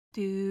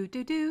Do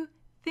do do,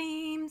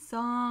 theme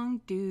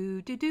song.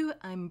 Do do do,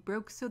 I'm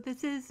broke, so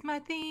this is my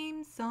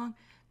theme song.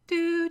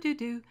 Do do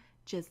do,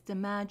 just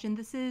imagine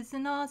this is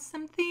an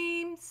awesome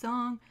theme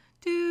song.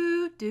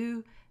 Do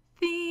do,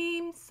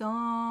 theme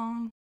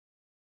song.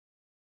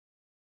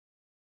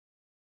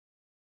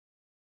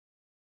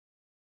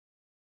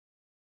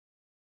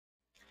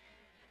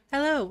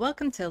 Hello,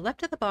 welcome to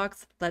Left of the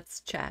Box. Let's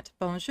chat.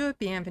 Bonjour,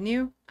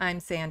 bienvenue. I'm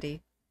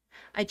Sandy.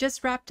 I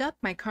just wrapped up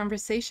my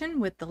conversation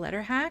with the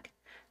Letterhack.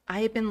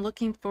 I have been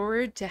looking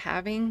forward to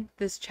having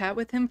this chat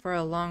with him for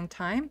a long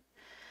time.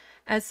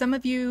 As some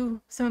of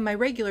my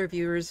regular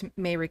viewers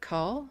may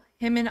recall,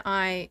 him and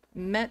I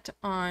met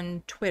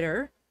on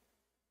Twitter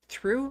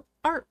through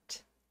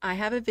art. I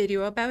have a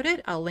video about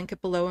it. I'll link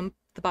it below in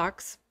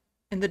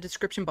the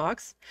description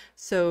box,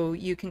 so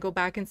you can go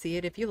back and see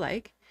it if you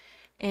like.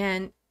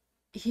 And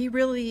he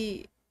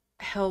really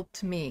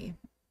helped me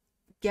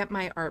get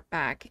my art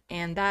back,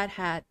 and that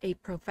had a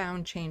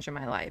profound change in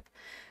my life.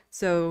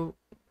 So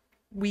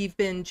we've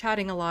been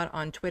chatting a lot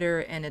on Twitter,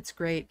 and it's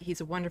great. He's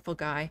a wonderful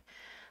guy.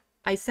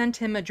 I sent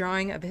him a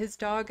drawing of his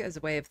dog as a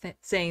way of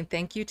saying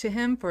thank you to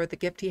him for the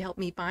gift he helped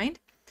me find.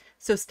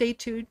 So stay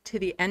tuned to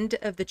the end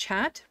of the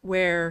chat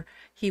where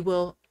he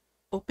will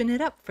open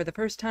it up for the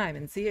first time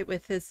and see it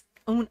with his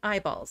own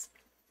eyeballs.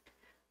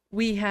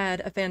 We had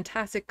a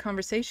fantastic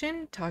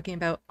conversation talking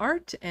about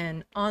art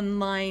and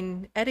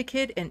online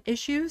etiquette and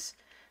issues.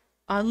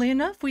 Oddly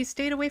enough, we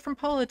stayed away from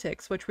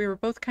politics, which we were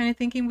both kind of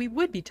thinking we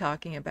would be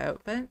talking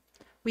about, but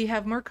we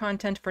have more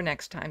content for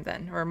next time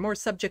then, or more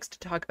subjects to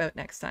talk about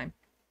next time.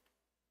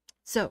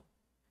 So,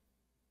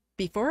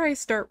 before I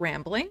start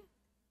rambling,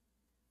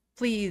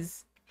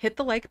 please hit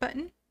the like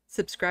button,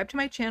 subscribe to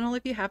my channel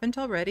if you haven't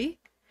already,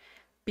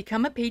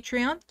 become a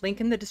Patreon,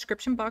 link in the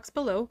description box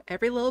below.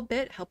 Every little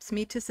bit helps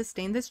me to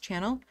sustain this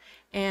channel,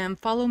 and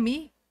follow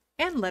me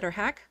and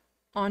Letterhack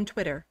on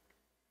Twitter.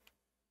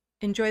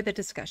 Enjoy the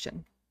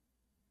discussion.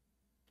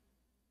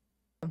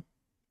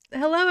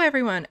 Hello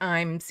everyone,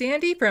 I'm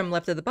Sandy from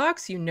Left of the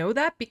Box. You know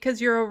that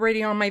because you're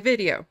already on my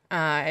video.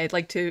 I'd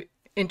like to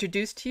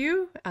introduce to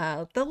you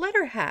the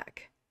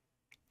Letterhack.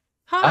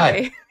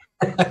 Hi.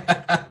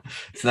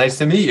 It's nice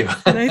to meet you.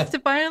 Nice to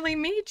finally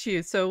meet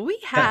you. So we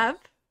have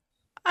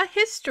a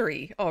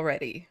history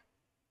already,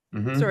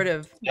 sort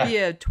of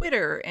via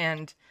Twitter.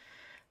 And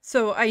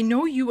so I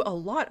know you a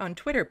lot on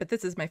Twitter, but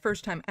this is my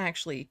first time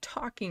actually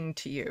talking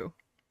to you.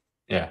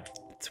 Yeah.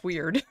 It's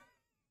weird.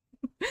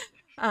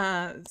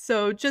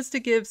 So just to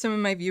give some of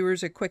my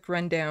viewers a quick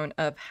rundown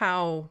of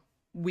how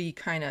we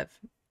kind of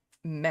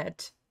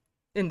met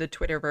in the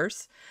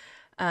Twitterverse.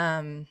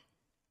 I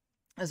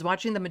was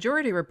watching the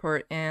Majority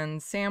Report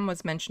and Sam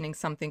was mentioning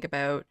something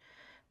about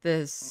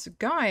this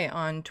guy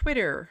on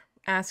Twitter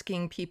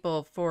asking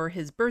people for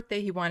his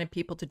birthday. He wanted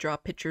people to draw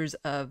pictures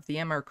of the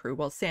MR crew.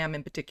 Well, Sam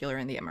in particular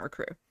and the MR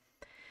crew.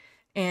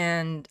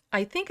 And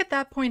I think at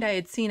that point I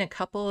had seen a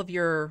couple of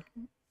your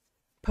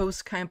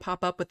posts kind of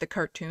pop up with the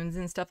cartoons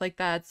and stuff like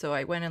that. So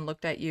I went and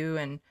looked at you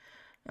and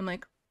I'm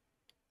like,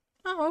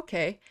 oh,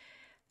 okay.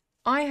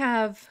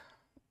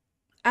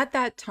 At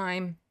that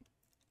time,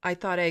 I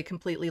thought I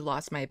completely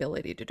lost my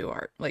ability to do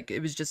art. Like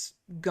it was just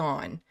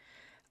gone.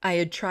 I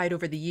had tried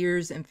over the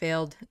years and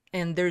failed.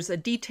 And there's a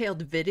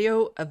detailed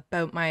video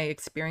about my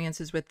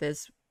experiences with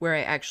this where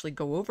I actually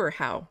go over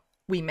how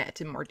we met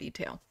in more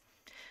detail.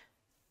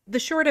 The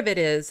short of it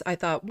is, I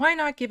thought, why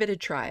not give it a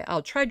try?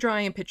 I'll try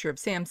drawing a picture of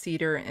Sam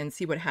Cedar and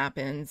see what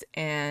happens.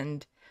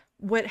 And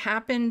what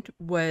happened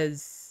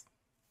was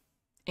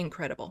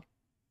incredible.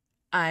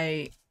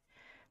 I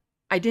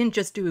didn't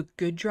just do a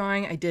good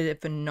drawing, I did a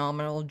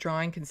phenomenal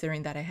drawing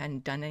considering that I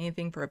hadn't done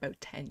anything for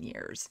about 10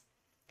 years.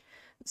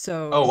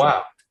 So, Oh,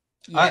 wow.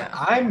 yeah.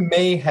 I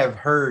may have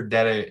heard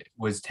that it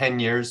was 10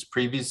 years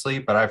previously,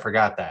 but I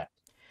forgot that.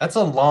 That's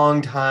a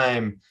long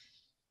time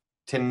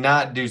to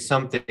not do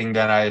something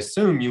that I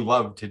assume you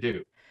love to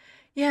do.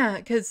 Yeah,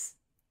 because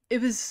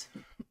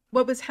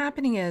what was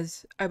happening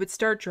is I would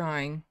start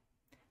drawing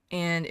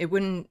and it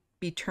wouldn't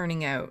be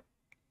turning out.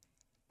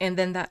 And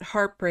then that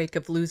heartbreak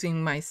of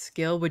losing my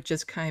skill would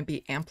just kind of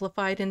be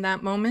amplified in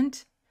that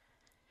moment.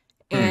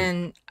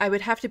 And I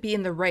would have to be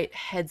in the right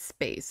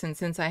headspace. And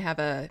since I have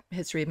a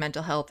history of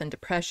mental health and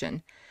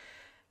depression,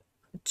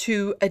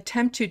 to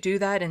attempt to do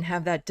that and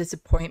have that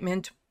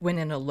disappointment when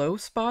in a low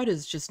spot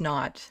is just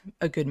not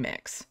a good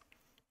mix.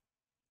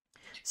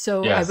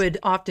 So I would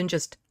often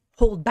just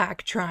hold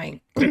back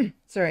trying.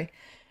 Sorry.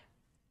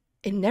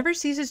 It never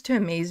ceases to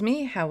amaze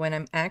me how when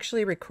I'm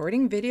actually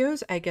recording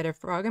videos, I get a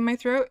frog in my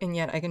throat and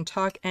yet I can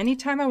talk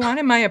anytime I want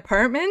in my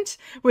apartment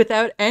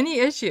without any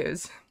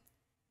issues.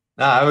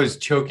 I was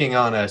choking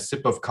on a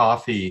sip of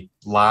coffee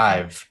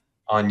live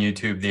on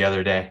YouTube the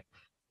other day.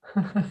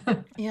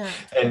 Yeah.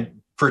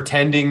 And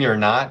pretending you're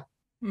not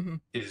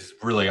is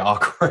really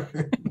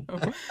awkward.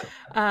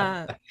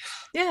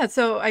 Yeah,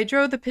 so I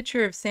drew the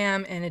picture of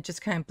Sam and it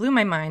just kind of blew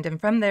my mind. And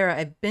from there,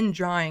 I've been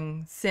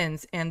drawing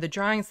since. And the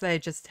drawings that I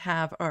just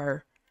have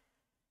are,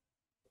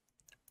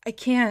 I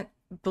can't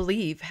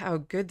believe how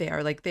good they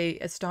are. Like they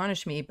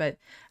astonish me, but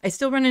I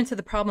still run into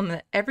the problem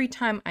that every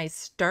time I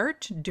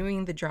start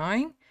doing the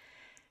drawing,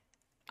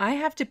 I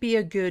have to be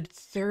a good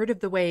third of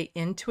the way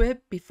into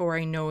it before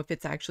I know if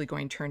it's actually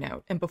going to turn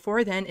out. And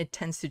before then, it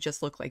tends to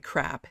just look like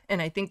crap.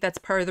 And I think that's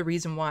part of the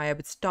reason why I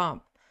would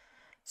stop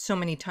so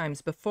many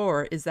times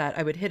before, is that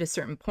I would hit a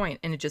certain point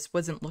and it just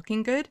wasn't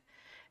looking good.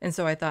 And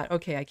so I thought,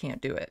 okay, I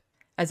can't do it,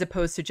 as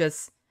opposed to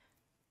just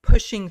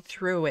pushing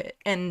through it.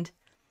 And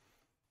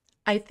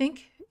I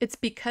think it's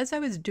because I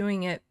was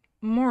doing it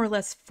more or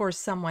less for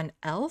someone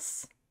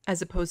else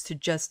as opposed to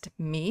just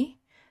me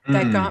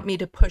that got Mm. me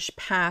to push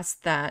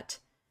past that.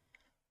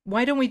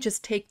 Why don't we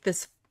just take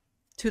this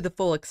to the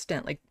full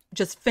extent? Like,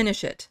 just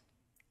finish it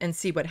and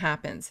see what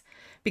happens.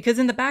 Because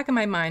in the back of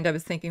my mind, I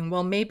was thinking,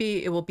 well,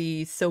 maybe it will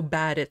be so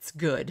bad it's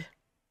good,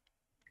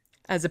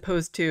 as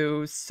opposed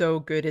to so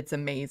good it's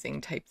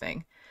amazing type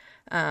thing.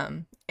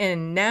 And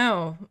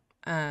now,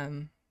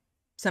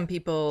 some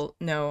people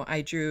know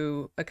I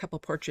drew a couple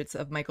portraits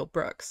of Michael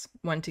Brooks,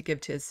 one to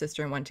give to his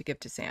sister and one to give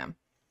to Sam.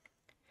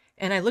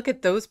 And I look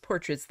at those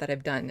portraits that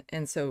I've done.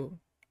 And so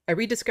I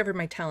rediscovered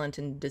my talent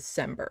in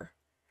December.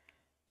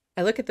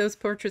 I look at those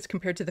portraits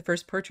compared to the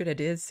first portrait I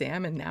did,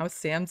 Sam, and now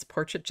Sam's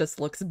portrait just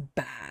looks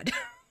bad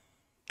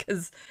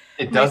because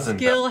It my doesn't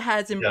though. skill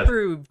has It doesn't.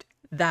 improved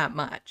that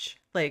much.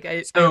 Like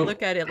I So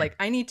look at it like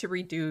I need to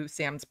redo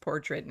Sam's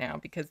portrait now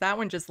because that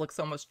one just looks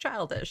almost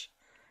childish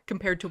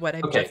compared to what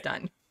I've just okay,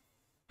 done.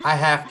 I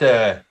have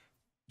to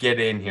get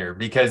in here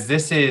because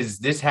this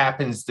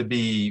happens to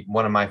be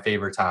one of my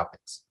favorite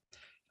topics.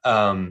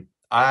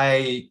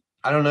 I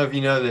don't know if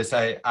you know this.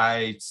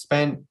 I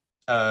spent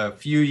a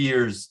few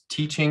years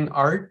teaching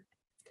art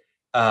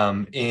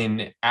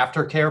in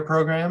aftercare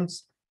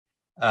programs.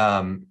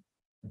 Um,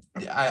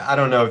 I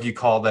don't know if you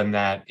call them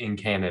that in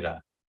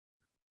Canada.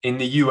 In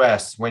the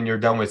US, when you're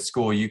done with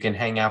school, you can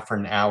hang out for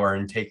an hour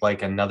and take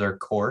like another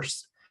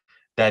course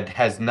that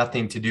has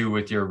nothing to do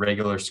with your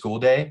regular school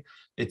day.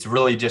 It's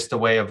really just a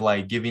way of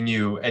like giving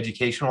you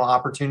educational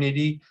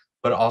opportunity,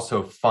 but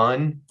also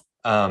fun,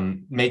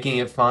 making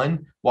it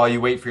fun while you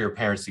wait for your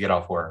parents to get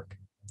off work.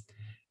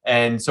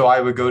 And so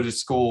I would go to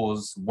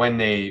schools when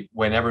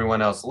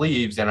everyone else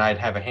leaves, and I'd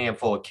have a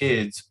handful of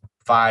kids,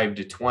 5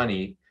 to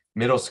 20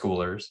 middle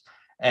schoolers.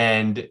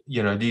 And,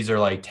 these are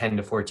like 10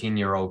 to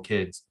 14-year-old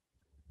kids.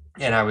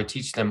 And I would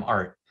teach them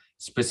art,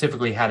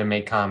 specifically how to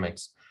make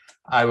comics.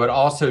 I would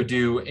also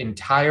do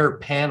entire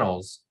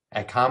panels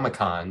at Comic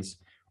Cons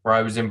where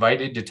I was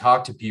invited to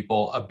talk to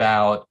people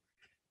about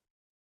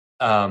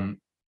um,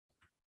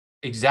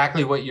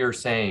 exactly what you're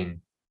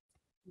saying.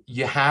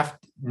 You have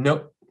to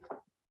know,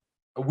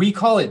 we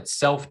call it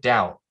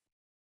self-doubt.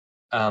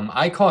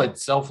 I call it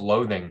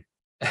self-loathing.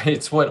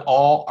 It's what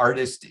all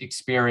artists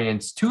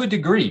experience to a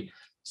degree.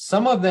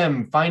 Some of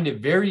them find it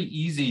very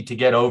easy to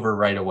get over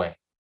right away.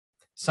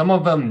 Some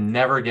of them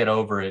never get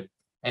over it.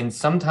 And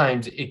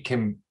sometimes it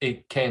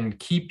can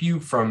keep you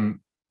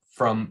from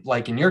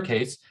like in your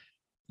case,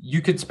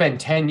 you could spend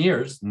 10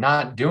 years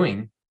not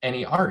doing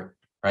any art,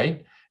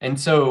 right? And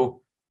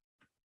so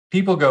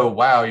people go,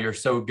 wow, you're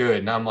so good.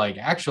 And I'm like,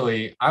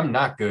 actually, I'm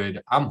not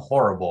good. I'm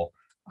horrible.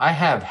 I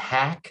have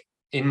hack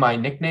in my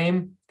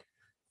nickname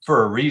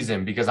for a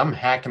reason because I'm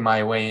hacking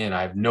my way in.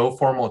 I have no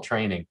formal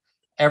training.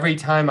 Every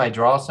time I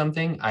draw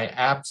something, I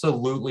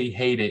absolutely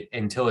hate it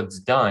until it's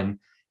done.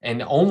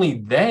 And only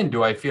then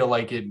do I feel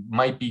like it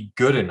might be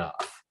good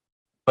enough.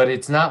 But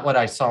it's not what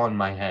I saw in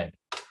my head.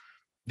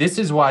 This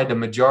is why the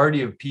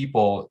majority of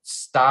people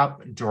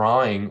stop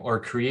drawing or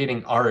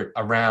creating art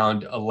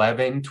around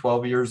 11,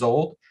 12 years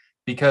old,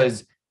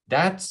 because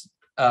that's,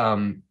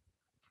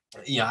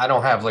 I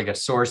don't have like a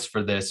source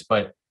for this,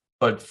 but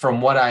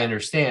from what I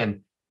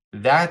understand,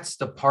 that's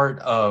the part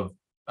of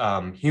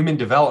human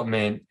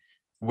development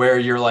where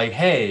you're like,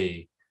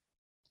 hey,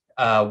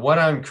 what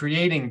I'm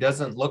creating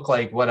doesn't look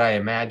like what I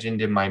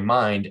imagined in my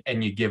mind,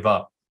 and you give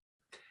up.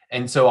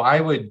 And so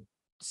I would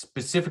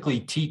specifically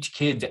teach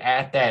kids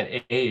at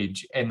that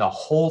age, and the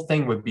whole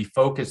thing would be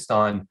focused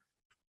on,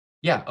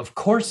 yeah, of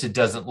course it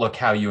doesn't look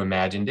how you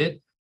imagined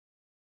it.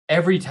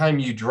 Every time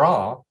you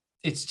draw,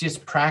 it's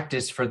just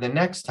practice for the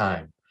next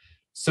time.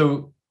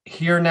 So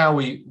here now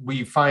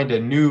we find a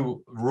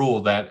new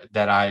rule that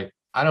I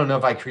don't know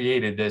if I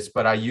created this,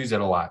 but I use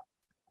it a lot.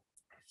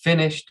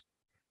 Finished,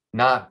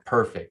 not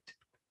perfect.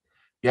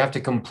 You have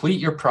to complete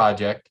your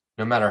project,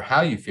 no matter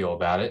how you feel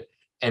about it,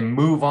 and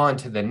move on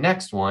to the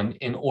next one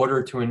in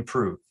order to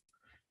improve.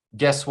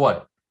 Guess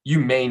what? You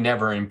may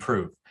never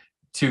improve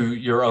to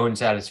your own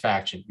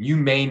satisfaction. You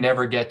may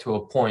never get to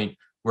a point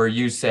where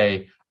you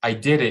say, I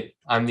did it.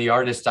 I'm the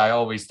artist I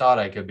always thought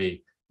I could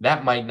be.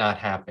 That might not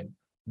happen.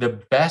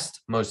 The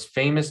best, most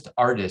famous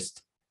artists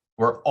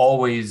were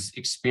always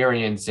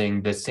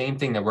experiencing the same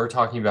thing that we're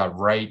talking about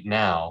right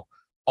now.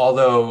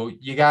 Although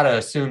you got to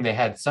assume they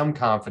had some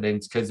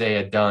confidence because they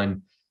had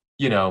done,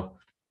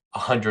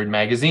 100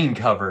 magazine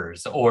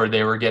covers, or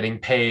they were getting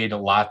paid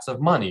lots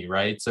of money,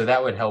 right? So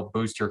that would help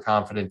boost your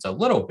confidence a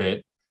little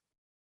bit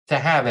to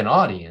have an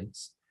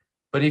audience.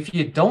 But if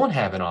you don't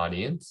have an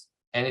audience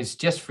and it's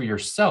just for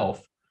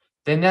yourself,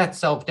 then that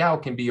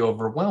self-doubt can be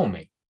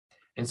overwhelming.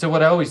 And so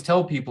what I always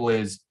tell people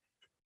is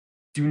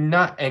do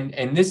not,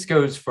 and this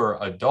goes for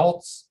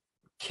adults,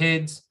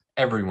 kids,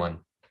 everyone,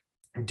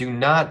 do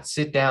not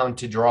sit down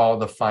to draw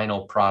the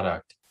final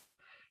product.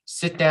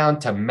 Sit down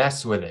to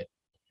mess with it.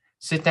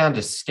 Sit down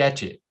to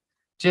sketch it.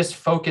 Just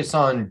focus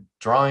on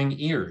drawing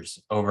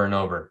ears over and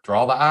over,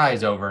 draw the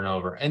eyes over and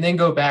over, and then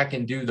go back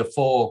and do the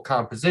full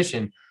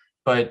composition.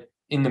 But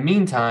in the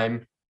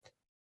meantime,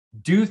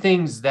 do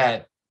things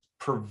that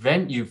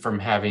prevent you from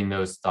having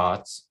those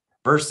thoughts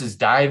versus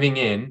diving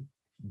in,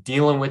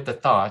 dealing with the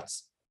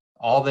thoughts,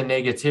 all the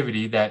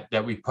negativity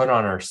that we put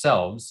on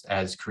ourselves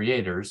as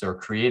creators or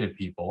creative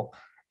people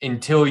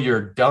until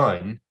you're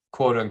done,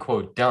 quote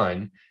unquote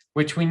done,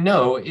 which we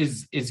know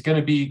is going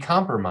to be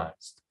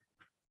compromised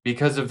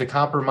because of the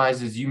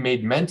compromises you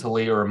made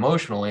mentally or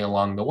emotionally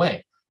along the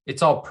way.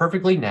 It's all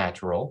perfectly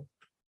natural.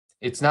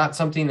 It's not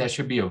something that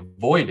should be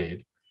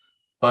avoided,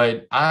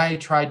 but I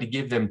tried to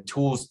give them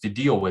tools to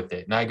deal with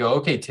it. And I go,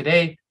 okay,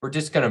 today we're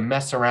just going to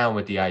mess around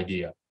with the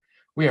idea.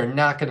 We are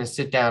not going to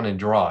sit down and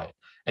draw it.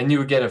 And you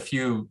would get a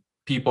few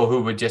people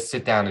who would just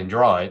sit down and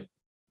draw it.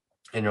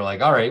 And you're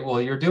like, all right,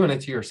 well, you're doing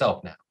it to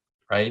yourself now,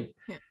 right?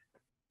 Yeah.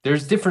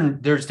 There's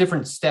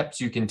different steps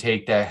you can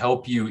take that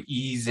help you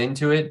ease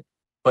into it,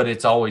 but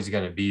it's always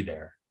going to be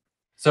there.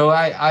 So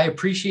I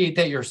appreciate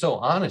that you're so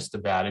honest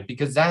about it,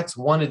 because that's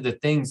one of the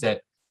things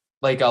that,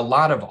 like, a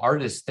lot of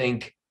artists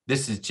think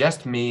this is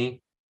just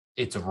me.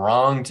 It's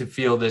wrong to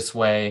feel this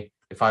way.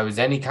 If I was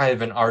any kind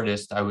of an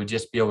artist, I would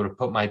just be able to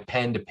put my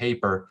pen to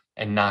paper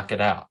and knock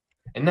it out.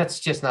 And that's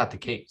just not the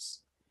case.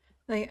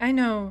 Like, I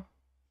know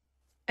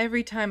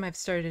every time I've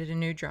started a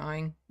new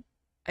drawing,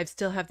 I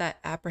still have that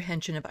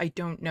apprehension of I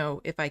don't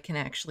know if I can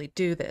actually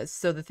do this.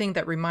 So the thing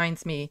that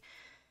reminds me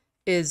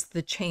is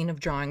the chain of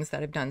drawings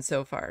that I've done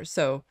so far.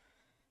 So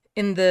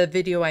in the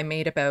video I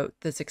made about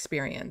this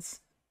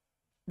experience,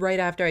 right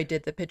after I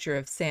did the picture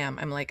of Sam,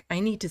 I'm like, I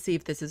need to see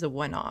if this is a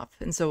one-off.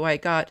 And so I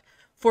got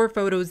 4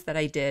 photos that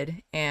I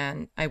did,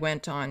 and I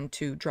went on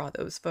to draw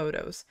those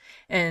photos.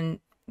 And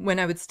when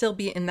I would still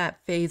be in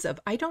that phase of,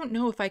 I don't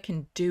know if I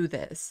can do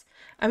this,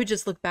 I would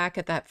just look back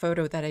at that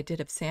photo that I did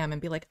of Sam and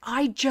be like,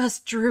 I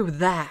just drew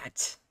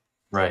that.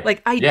 Right.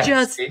 Like, I Yeah.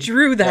 just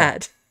drew Yeah.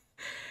 that.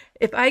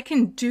 If I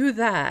can do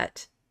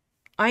that,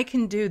 I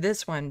can do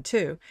this one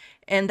too.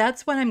 And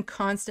that's what I'm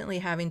constantly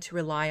having to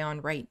rely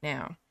on right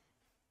now,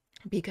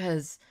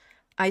 because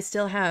I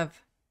still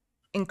have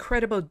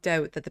incredible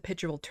doubt that the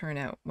picture will turn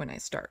out when I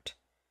start.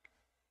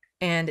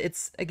 And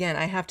it's, again,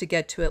 I have to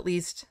get to at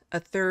least a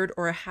third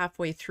or a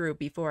halfway through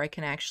before I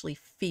can actually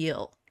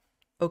feel,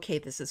 okay,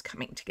 this is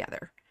coming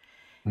together.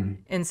 Mhm.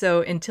 And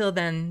so until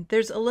then,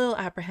 there's a little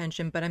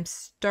apprehension, but I'm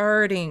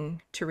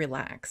starting to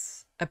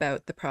relax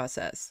about the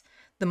process.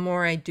 The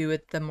more I do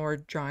it, the more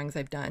drawings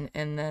I've done.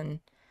 And then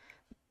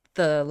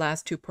the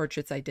last 2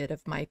 portraits I did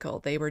of Michael,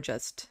 they were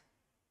just,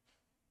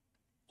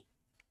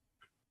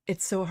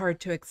 it's so hard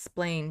to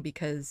explain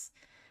because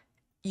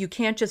you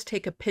can't just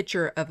take a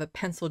picture of a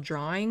pencil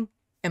drawing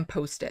and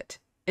post it.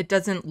 It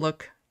doesn't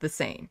look the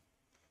same.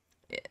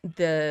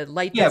 The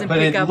light Yeah, doesn't but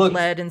pick it up looked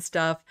lead and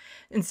stuff.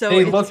 And so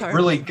they it's looked hard.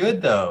 really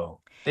good though.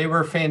 They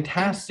were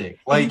fantastic.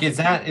 Like,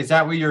 And is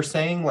that what you're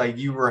saying? Like,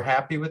 you were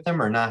happy with them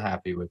or not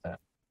happy with them?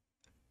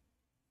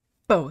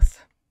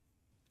 both.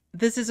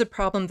 This is a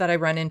problem that I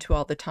run into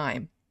all the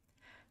time.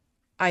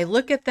 I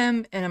look at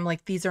them and I'm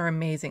like, these are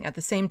amazing. At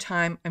the same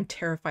time, I'm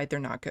terrified they're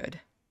not good.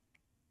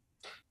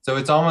 So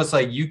it's almost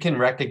like you can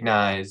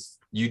recognize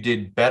you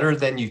did better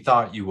than you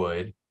thought you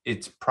would.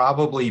 It's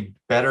probably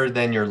better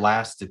than your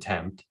last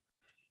attempt.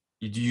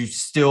 You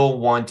still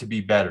want to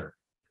be better.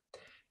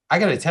 I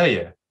got to tell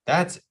you,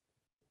 that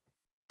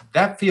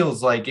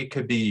feels like it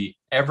could be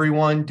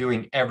everyone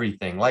doing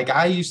everything. Like,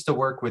 I used to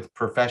work with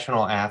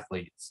professional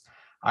athletes.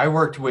 I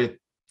worked with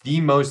the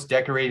most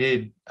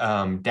decorated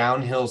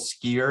downhill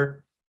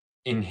skier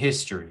in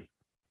history.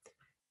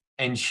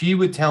 And she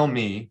would tell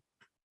me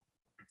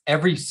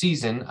every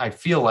season, I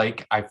feel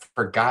like I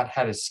forgot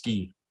how to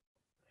ski.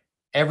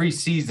 Every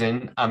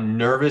season, I'm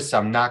nervous.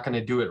 I'm not going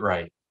to do it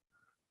right.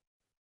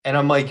 And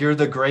I'm like, you're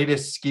the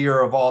greatest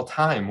skier of all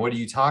time. What are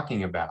you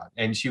talking about?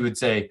 And she would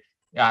say,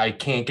 I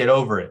can't get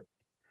over it.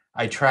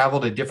 I travel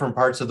to different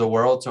parts of the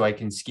world so I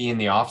can ski in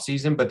the off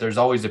season, but there's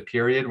always a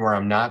period where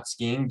I'm not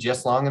skiing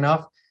just long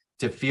enough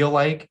to feel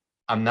like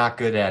I'm not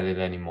good at it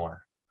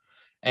anymore.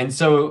 And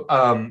so,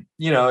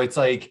 it's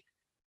like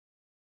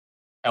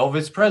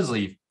Elvis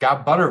Presley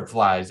got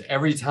butterflies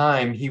every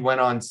time he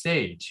went on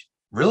stage.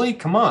 Really?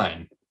 Come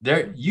on.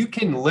 You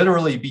can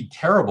literally be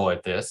terrible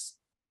at this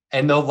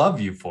and they'll love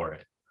you for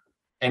it.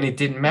 And it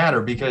didn't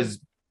matter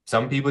because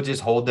some people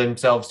just hold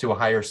themselves to a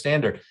higher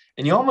standard.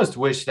 And you almost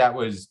wish that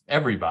was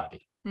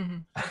everybody.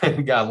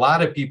 Mm-hmm. A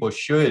lot of people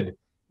should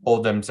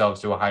hold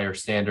themselves to a higher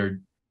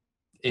standard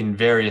in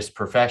various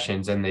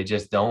professions, and they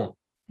just don't.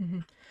 Mm-hmm.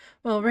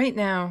 Well, right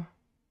now,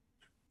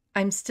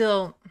 I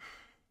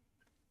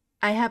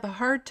have a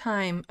hard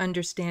time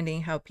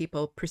understanding how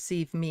people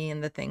perceive me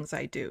and the things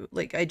I do.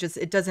 Like,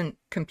 it doesn't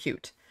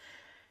compute.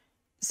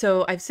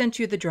 So I've sent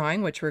you the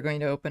drawing, which we're going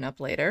to open up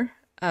later,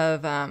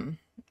 of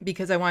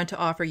because I wanted to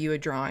offer you a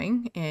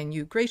drawing, and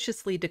you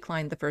graciously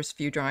declined the first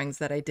few drawings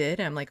that I did.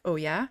 And I'm like, oh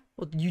yeah?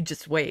 Well, you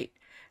just wait.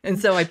 And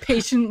so I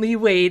patiently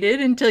waited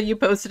until you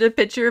posted a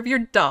picture of your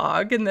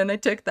dog, and then I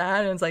took that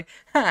and I was like,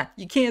 ha,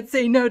 you can't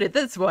say no to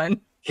this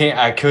one.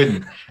 I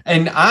couldn't.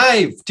 And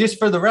just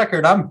for the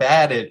record, I'm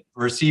bad at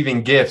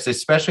receiving gifts,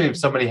 especially if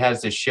somebody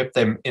has to ship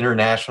them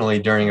internationally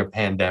during a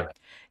pandemic.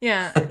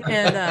 Yeah,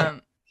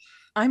 and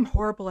I'm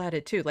horrible at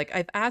it too. Like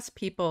I've asked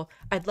people,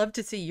 I'd love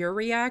to see your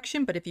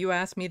reaction, but if you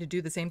ask me to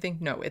do the same thing,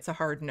 no, it's a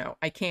hard no.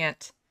 I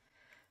can't.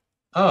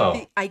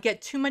 Oh, I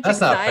get too much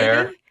that's not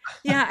fair. anxiety.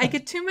 Yeah, I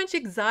get too much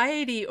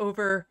anxiety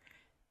over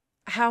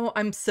how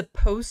I'm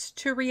supposed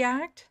to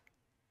react.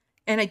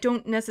 And I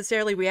don't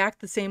necessarily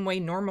react the same way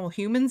normal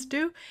humans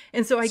do.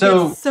 And so I get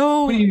So,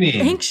 what do so you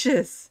mean?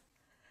 anxious.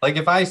 Like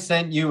if I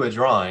sent you a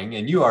drawing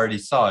and you already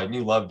saw it and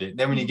you loved it,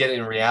 then when you Mhm. get it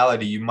in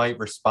reality, you might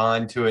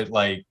respond to it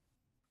like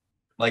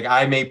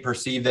I may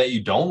perceive that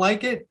you don't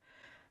like it.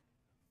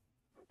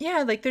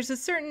 Yeah, like there's a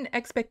certain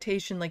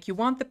expectation, like you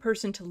want the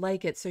person to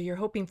like it, so you're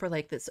hoping for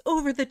like this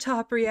over the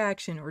top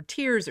reaction or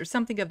tears or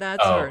something of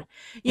that Oh, sort.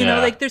 yeah.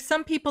 Like there's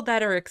some people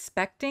that are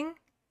expecting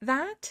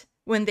that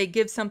when they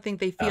give something,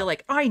 they feel Oh,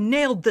 like, I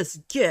nailed this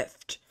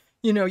gift.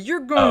 You're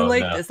going to oh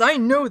like no. this. I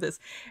know this.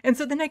 And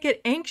so then I get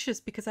anxious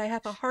because I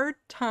have a hard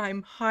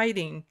time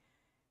hiding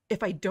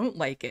if I don't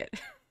like it.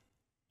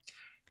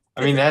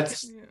 I mean,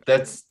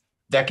 Because,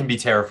 that can be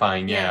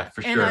terrifying. yeah. Yeah,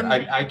 for And sure. I'm,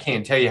 I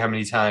can't tell you how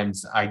many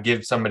times I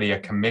give somebody a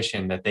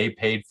commission that they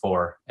paid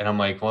for, and I'm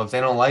like, well, if they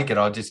don't like it,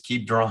 I'll just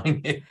keep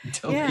drawing it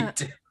until they yeah,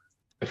 do.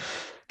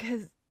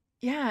 because,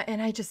 yeah.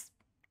 And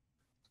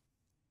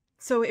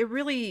so it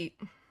really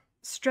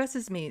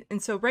stresses me.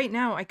 And so right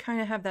now I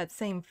kind of have that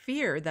same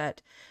fear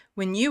that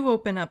when you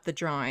open up the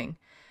drawing,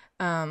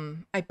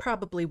 I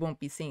probably won't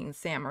be seeing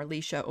Sam or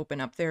Leisha open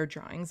up their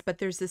drawings, but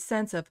there's this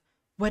sense of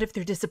what if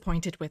they're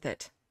disappointed with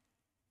it?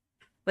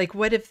 Like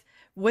what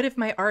if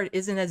my art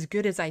isn't as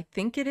good as I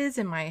think it is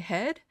in my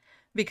head?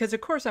 Because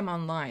of course I'm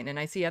online and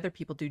I see other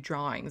people do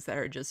drawings that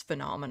are just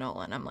phenomenal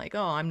and I'm like,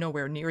 "Oh, I'm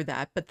nowhere near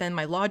that." But then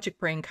my logic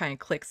brain kind of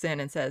clicks in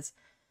and says,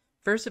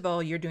 first of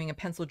all, you're doing a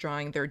pencil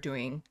drawing, they're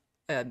doing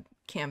a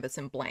canvas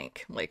and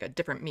blank, like a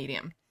different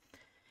medium.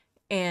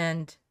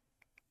 And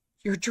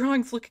your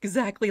drawings look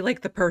exactly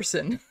like the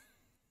person.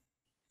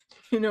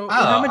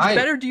 How Oh, much I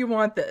better do you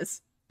want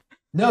this?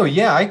 no,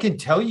 yeah, I can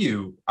tell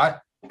you. I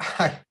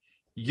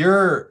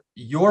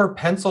your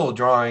pencil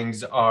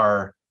drawings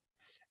are,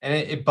 and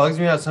it bugs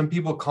me out. Some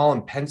people call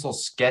them pencil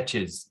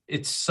sketches.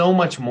 It's so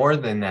much more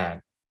than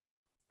that.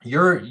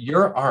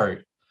 Your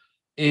art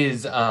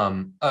is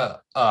a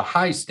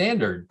high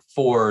standard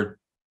for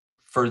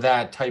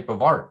that type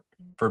of art,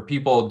 for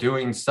people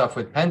doing stuff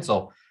with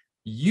pencil.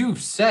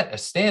 You've set a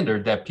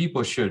standard that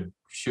people should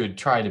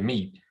try to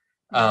meet.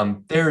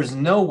 There's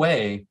no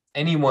way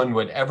anyone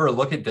would ever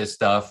look at this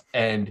stuff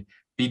and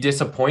be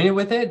disappointed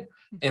with it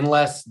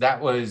unless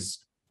that was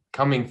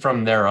coming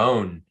from their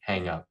own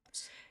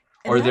hangups,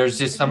 And or there's that's,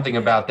 just something yeah.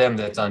 about them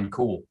that's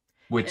uncool,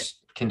 And, which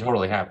can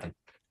totally happen.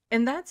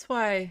 and that's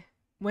why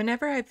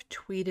whenever I've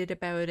tweeted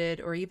about it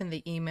or even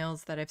the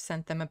emails that I've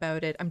sent them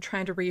about it, I'm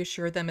trying to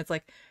reassure them it's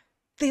like,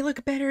 they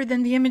look better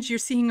than the image you're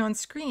seeing on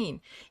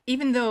screen.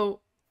 Even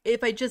though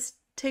if I just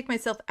take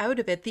myself out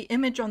of it, the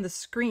image on the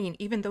screen,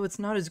 even though it's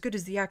not as good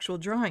as the actual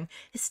drawing,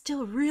 is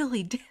still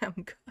really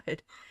damn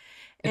good.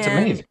 It's And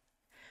amazing.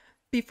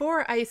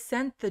 before I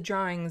sent the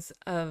drawings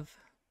of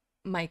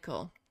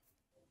Michael,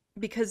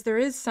 because there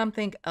is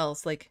something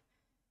else, like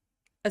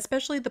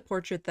especially the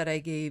portrait that I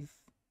gave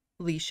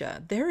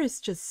Leisha, there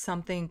is just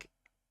something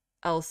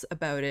else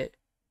about it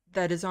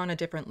that is on a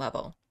different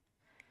level.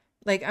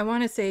 Like, I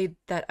want to say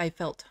that I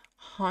felt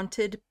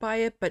haunted by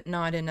it, but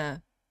not in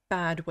a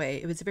bad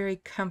way. It was a very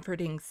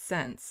comforting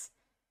sense.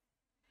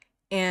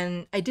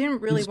 And I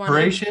didn't really want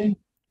to, Inspiration?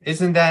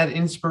 Isn't that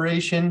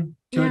inspiration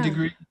to a yeah,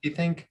 degree, you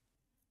think?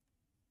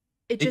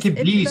 it It just, could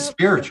it be felt,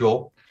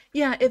 spiritual.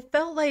 yeah, it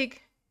felt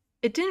like,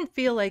 it didn't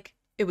feel like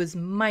it was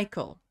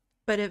Michael,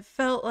 but it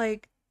felt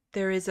like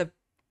there is a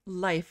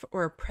life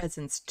or a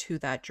presence to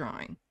that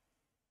drawing.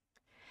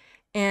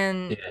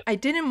 And Yeah. I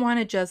didn't want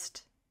to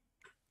just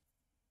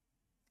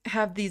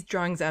have these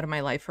drawings out of my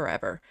life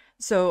forever.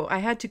 So I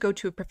had to go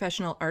to a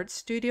professional art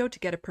studio to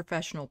get a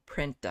professional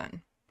print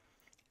done.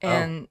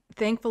 Oh, And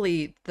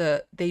thankfully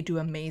they do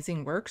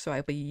amazing work, so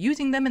I'll be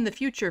using them in the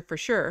future for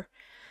sure.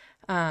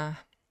 Uh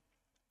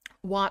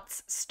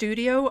Watts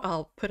Studio,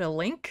 I'll put a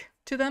link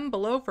to them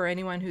below for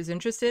anyone who's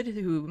interested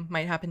who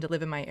might happen to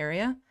live in my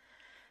area.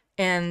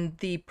 And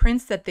the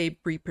prints that they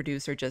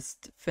reproduce are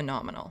just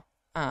phenomenal.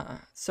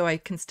 So I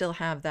can still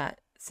have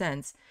that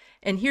sense.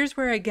 And here's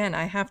where again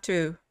I have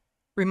to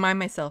remind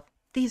myself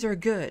these are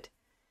good.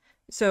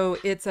 So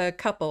it's a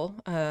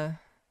couple, a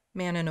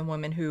man and a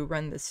woman who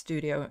run the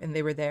studio, and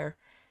they were there.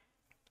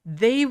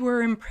 They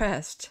were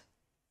impressed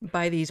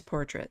by these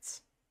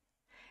portraits.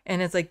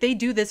 And it's like they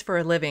do this for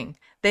a living.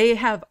 They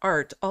have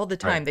art all the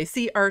right. time. They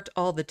see art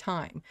all the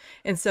time.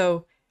 And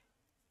so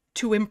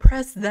to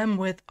impress them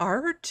with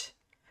art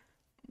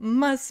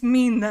must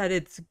mean that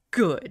it's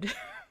good.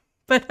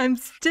 But I'm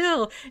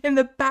still, in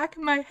the back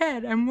of my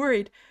head, I'm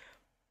worried,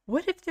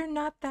 what if they're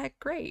not that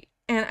great?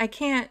 And I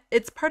can't,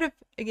 it's part of,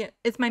 again,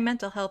 it's my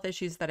mental health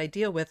issues that I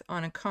deal with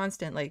on a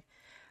constant, like,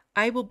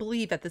 I will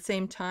believe at the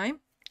same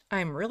time,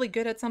 I'm really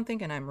good at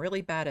something and I'm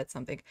really bad at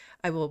something.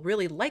 I will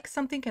really like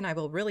something and I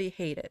will really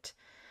hate it.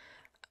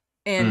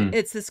 And Mm,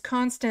 it's this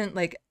constant,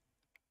 like,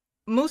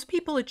 most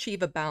people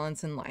achieve a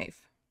balance in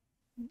life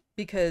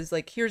because,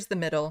 like, here's the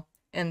middle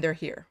and they're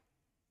here.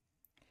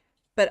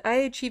 But I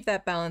achieve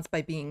that balance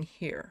by being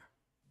here.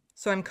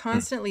 So I'm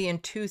mm. constantly in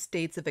two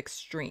states of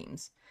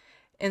extremes.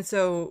 And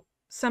so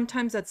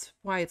sometimes that's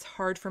why it's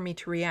hard for me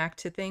to react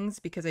to things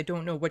because I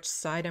don't know which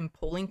side I'm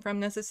pulling from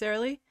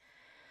necessarily.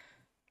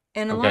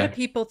 And a lot of Okay.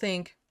 people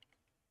think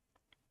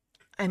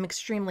I'm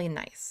extremely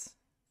nice.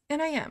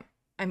 And I am.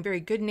 I'm very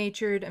good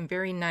natured. I'm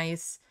very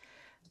nice.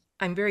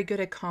 I'm very good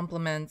at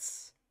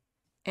compliments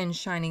and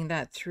shining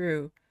that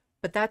through.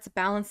 But that's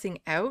balancing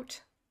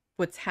out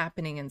what's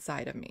happening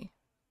inside of me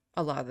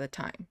a lot of the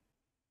time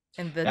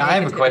and the I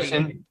have a negativity.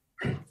 question.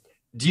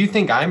 Do you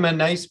think I'm a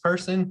nice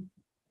person?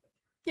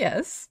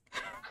 Yes.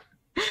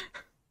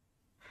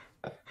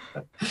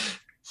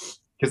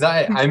 Because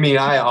I mean,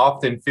 I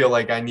often feel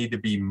like I need to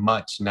be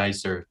much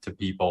nicer to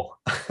people.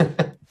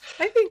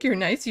 I think you're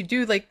nice. You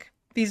do like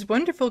these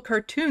wonderful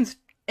cartoons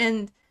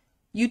and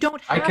you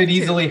don't I could have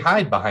to. easily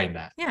hide behind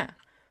that. Yeah.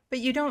 But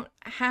you don't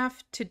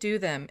have to do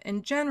them.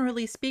 And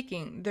generally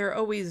speaking, they're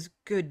always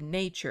good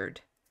natured,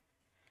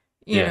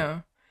 you Yeah.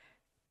 know,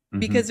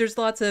 because Hmm. there's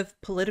lots of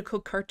political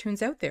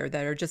cartoons out there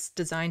that are just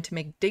designed to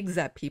make digs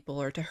at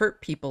people or to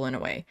hurt people in a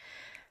way.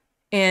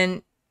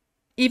 And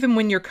even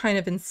when you're kind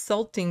of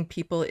insulting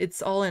people,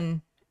 it's all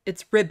in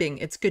it's ribbing,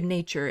 it's good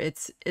nature.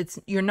 It's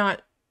you're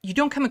not you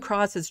don't come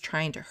across as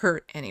trying to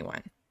hurt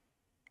anyone.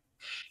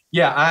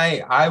 Yeah,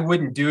 I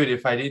wouldn't do it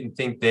if I didn't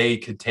think they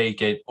could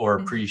take it or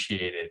Mhm.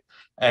 appreciate it.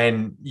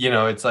 And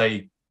it's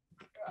like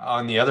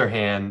on the other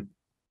hand,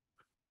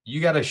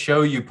 you got a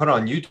show you put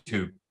on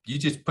YouTube. You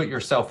just put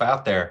yourself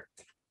out there.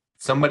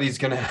 Somebody's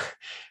gonna,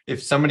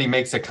 if somebody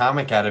makes a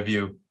comic out of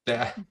you,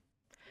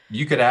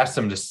 you could ask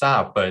them to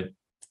stop, but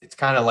it's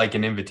kind of like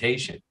an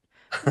invitation.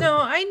 No,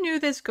 I knew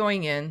this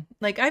going in.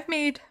 Like, I've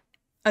made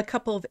a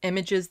couple of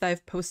images that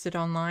I've posted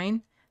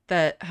online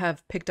that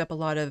have picked up a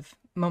lot of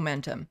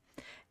momentum.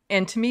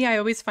 And to me, I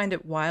always find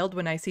it wild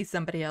when I see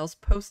somebody else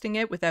posting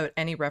it without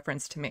any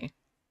reference to me.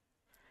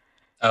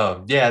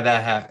 Oh,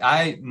 yeah,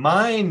 I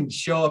mine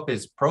show up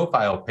as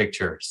profile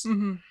pictures.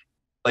 Hmm.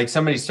 Like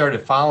somebody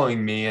started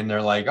following me and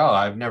they're like, "Oh,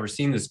 I've never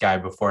seen this guy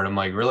before." And I'm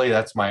like, "Really?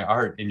 That's my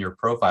art in your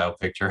profile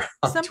picture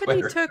on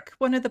Somebody Twitter." took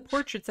one of the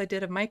portraits I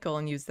did of Michael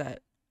and used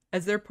that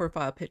as their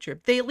profile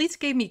picture. They at least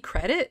gave me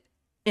credit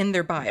in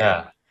their bio.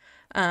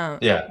 Yeah.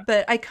 Yeah,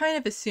 But I kind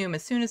of assume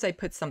as soon as I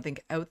put something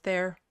out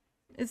there,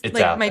 it's it's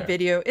like out my there.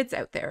 video, it's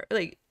out there.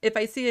 Like if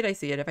I see it, I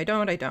see it. If I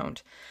don't, I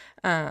don't.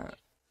 Uh,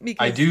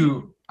 I because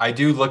do I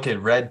do look at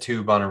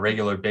RedTube on a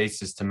regular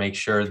basis to make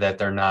sure that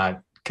they're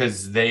not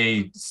because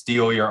they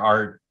steal your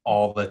art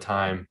all the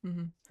time.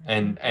 Mhm,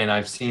 And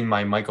I've seen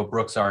my Michael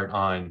Brooks art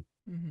on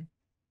mhm,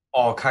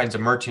 all kinds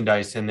of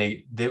merchandise and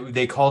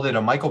they called it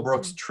a Michael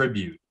Brooks mhm.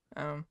 tribute.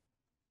 Um,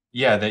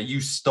 Yeah, that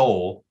you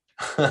stole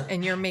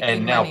and you're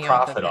and making now money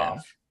off of profit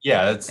him. off.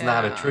 Yeah, it's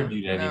not a Yeah,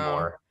 tribute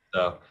no. anymore.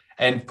 So,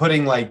 and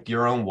putting like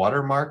your own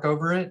watermark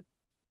over it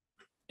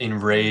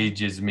Mm,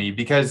 enrages me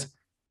because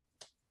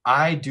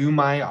I do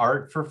my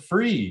art for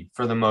free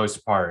for the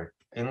most part,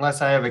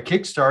 unless I have a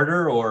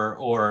Kickstarter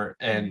or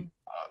and mhm,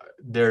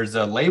 there's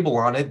a label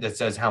on it that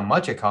says how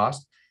much it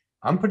costs.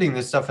 I'm putting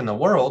this stuff in the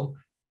world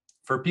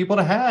for people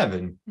to have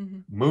and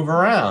mhm. move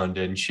around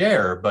and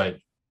share, but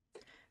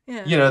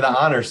Yeah. the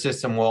honor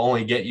system will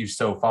only get you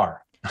so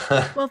far.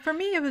 Well, for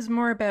me, it was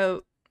more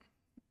about,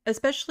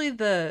 especially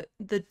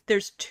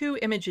there's two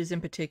images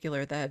in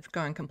particular that have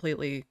gone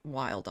completely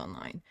wild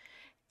online.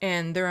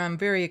 And they're on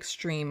very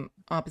extreme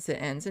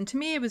opposite ends. And to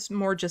me, it was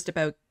more just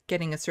about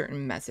getting a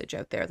certain message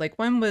out there. Like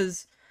one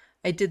was,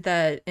 I did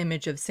that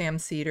image of Sam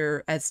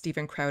Cedar as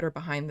Steven Crowder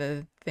behind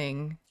the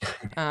thing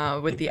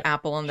with the Yeah.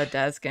 apple on the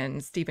desk,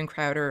 and Steven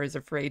Crowder is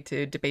afraid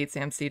to debate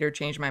Sam Cedar,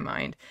 change my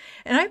mind.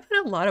 And I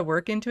put a lot of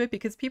work into it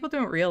because people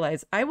don't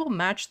realize I will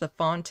match the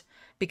font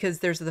because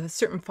there's a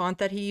certain font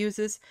that he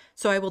uses.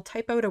 So I will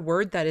type out a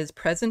word that is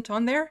present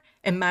on there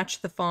and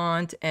match the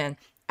font and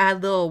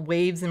add little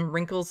waves and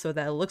wrinkles so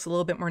that it looks a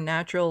little bit more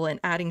natural and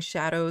adding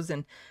shadows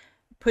and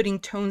putting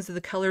tones of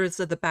the colors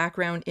of the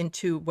background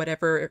into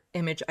whatever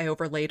image I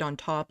overlaid on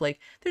top. Like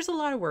there's a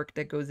lot of work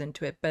that goes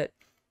into it, but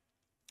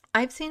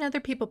I've seen other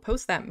people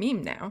post that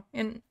meme now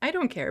and I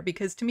don't care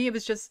because to me it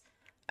was just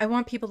I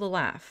want people to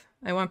laugh.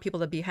 I want people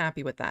to be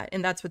happy with that.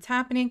 And that's what's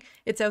happening.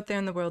 It's out there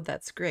in the world.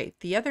 That's great.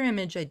 The other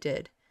image I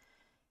did,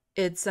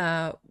 it's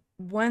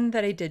one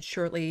that I did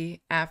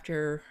shortly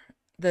after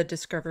the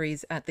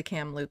discoveries at the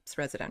Kamloops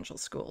Residential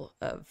School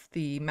of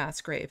the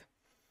mass grave.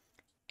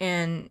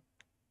 And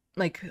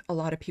like a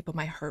lot of people,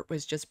 my heart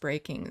was just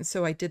breaking.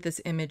 So I did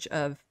this image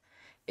of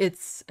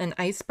It's an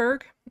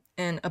iceberg,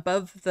 and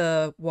above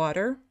the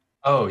water,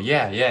 Oh,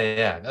 yeah, yeah,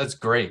 yeah. That's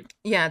great.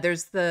 yeah,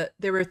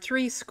 there were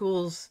three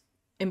schools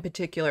in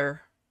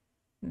particular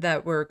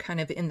that were kind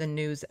of in the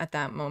news at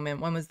that moment.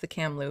 One was the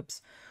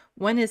Kamloops.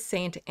 One is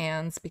St.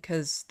 Anne's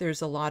because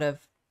there's a lot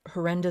of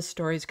horrendous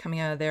stories coming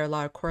out of there, a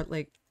lot of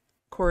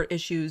court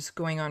issues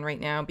going on right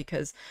now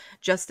because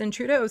Justin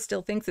Trudeau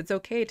still thinks it's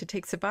okay to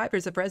take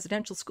survivors of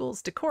residential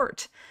schools to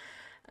court.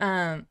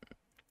 Um,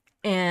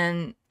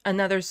 and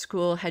another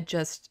school had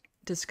just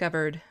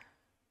discovered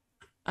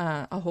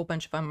a whole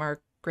bunch of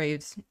unmarked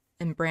graves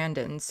in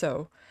Brandon.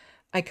 So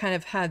I kind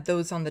of had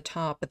those on the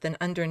top, but then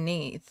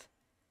underneath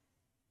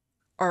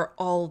are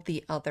all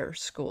the other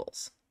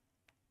schools.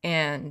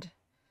 And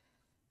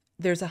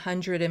there's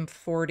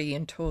 140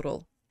 in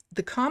total.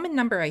 The common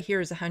number I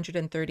hear is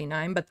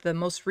 139, but the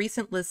most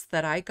recent list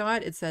that I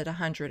got, it said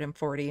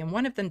 140, and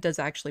one of them does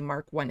actually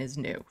mark one is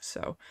new.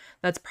 So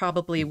that's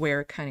probably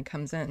where it kind of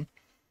comes in.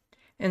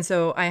 And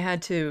so I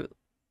had to,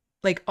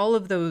 like, all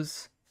of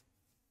those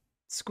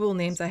school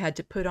names I had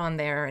to put on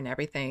there and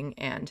everything.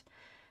 And,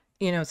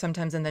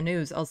 sometimes in the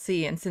news I'll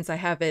see, and since I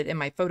have it in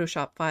my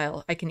Photoshop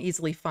file, I can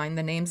easily find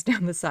the names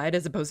down the side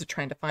as opposed to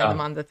trying to find them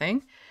Oh, on the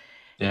thing.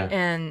 yeah.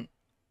 And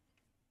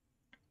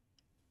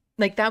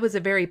like that was a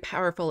very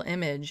powerful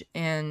image.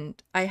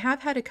 And I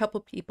have had a couple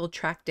people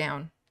track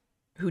down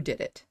who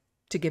did it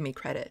to give me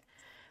credit.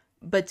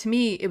 But to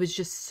me, it was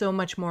just so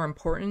much more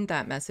important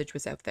that message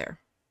was out there.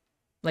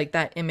 Like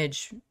that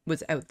image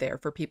was out there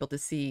for people to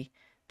see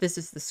this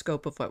is the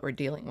scope of what we're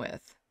dealing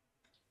with.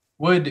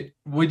 Would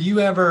you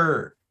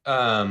ever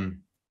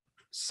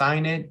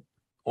sign it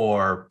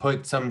or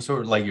put some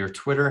sort of like your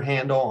Twitter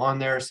handle on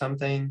there or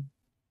something?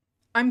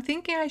 I'm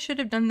thinking I should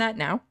have done that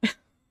now.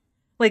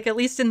 Like at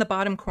least in the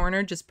bottom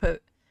corner, just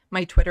put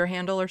my Twitter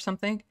handle or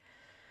something.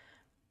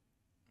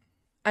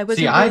 I See,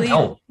 wasn't I really,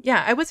 don't.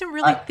 yeah, I wasn't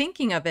really I,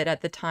 thinking of it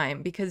at the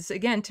time because,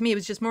 again, to me, it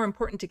was just more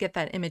important to get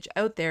that image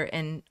out there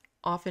and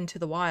off into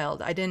the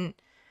wild. I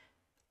didn't,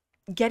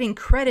 getting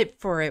credit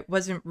for it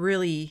wasn't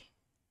really,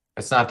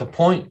 that's not the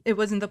point. it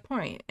wasn't the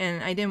point.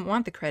 And I didn't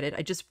want the credit.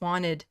 I just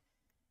wanted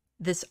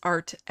this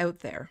art out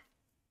there.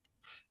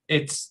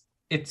 It's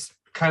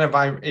kind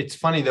of it's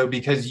funny though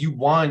because you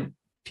want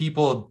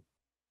people,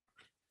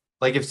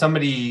 like if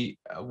somebody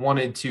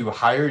wanted to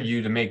hire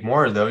you to make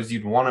more of those,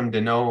 you'd want them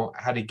to know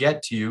how to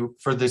get to you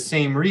for the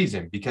same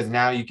reason, because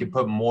now you can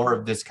put more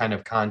of this kind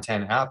of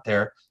content out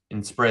there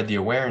and spread the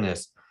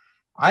awareness.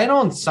 I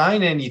don't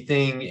sign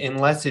anything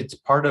unless it's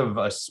part of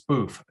a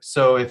spoof.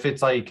 So if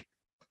it's like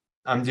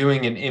I'm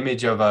doing an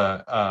image of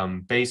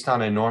a based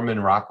on a Norman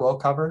Rockwell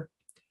cover,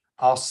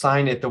 I'll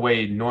sign it the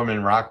way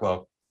Norman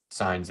Rockwell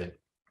signs it.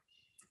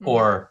 Mm-hmm.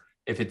 Or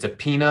if it's a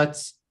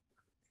Peanuts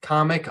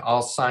comic,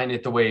 I'll sign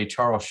it the way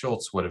Charles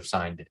Schultz would have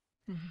signed it.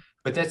 Mm-hmm.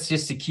 But that's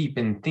just to keep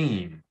in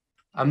theme.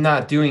 I'm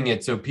not doing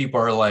it so people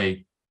are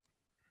like,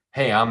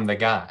 hey, I'm the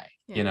guy.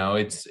 Yeah.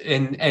 It's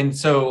and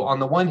so on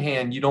the one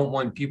hand, you don't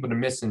want people to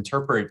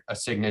misinterpret a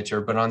signature,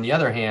 but on the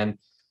other hand,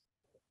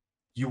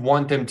 you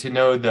want them to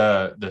know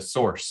the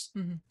source.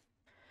 Mm-hmm.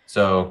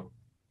 So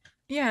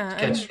Yeah.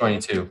 catch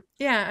 22.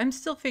 Yeah, I'm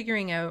still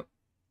figuring out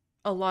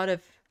a lot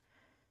of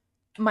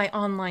my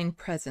online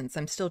presence.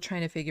 I'm still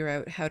trying to figure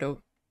out how to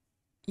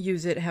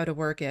use it, how to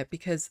work it,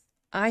 because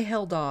I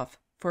held off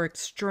for an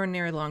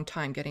extraordinary long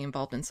time getting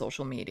involved in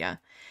social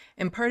media.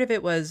 And part of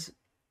it was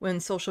when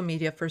social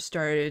media first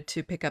started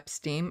to pick up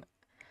steam,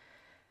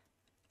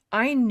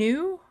 I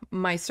knew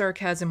my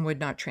sarcasm would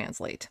not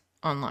translate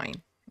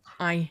online.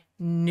 I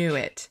knew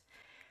it.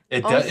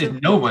 It does. Also,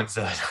 No one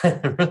said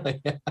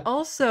really.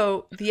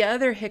 also the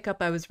other hiccup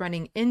I was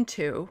running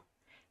into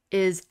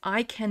is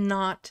I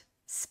cannot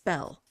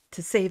spell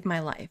to save my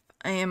life.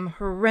 I am a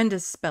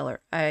horrendous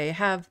speller. I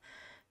have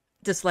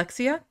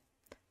dyslexia,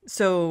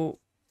 so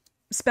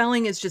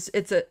spelling is just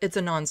it's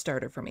a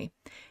non-starter for me.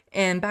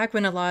 And back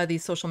when a lot of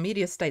these social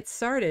media sites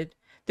started,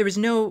 there was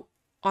no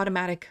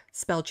automatic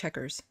spell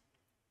checkers.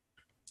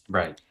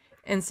 Right.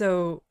 And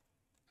so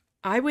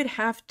I would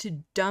have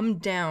to dumb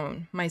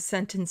down my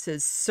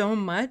sentences so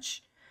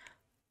much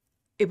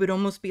it would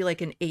almost be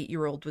like an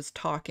 8-year-old was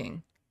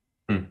talking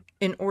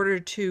in order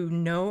to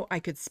know I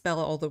could spell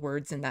all the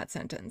words in that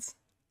sentence.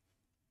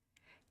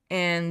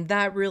 And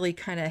that really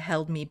kind of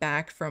held me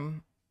back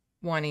from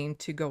wanting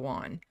to go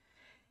on.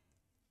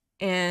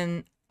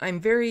 And I'm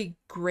very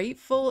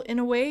grateful in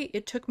a way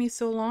it took me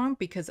so long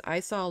because I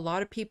saw a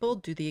lot of people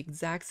do the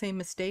exact same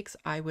mistakes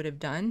I would have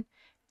done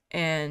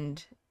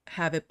and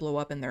have it blow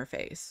up in their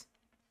face.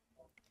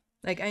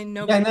 Like I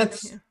know. Yeah, and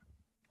Yeah.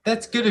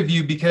 that's good of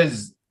you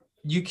because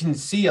you can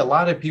see a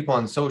lot of people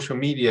on social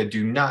media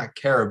do not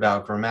care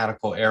about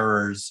grammatical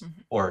errors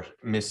Mm-hmm. or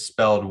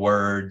misspelled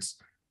words.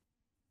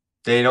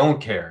 They don't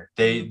care.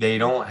 They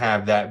don't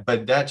have that,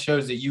 but that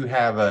shows that you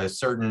have a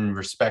certain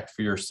respect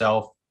for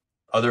yourself,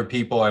 other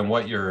people, and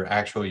what you're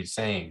actually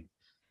saying.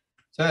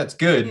 So that's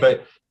good. Yeah.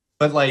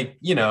 But like,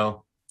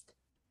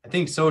 I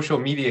think social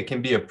media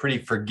can be a pretty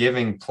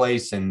forgiving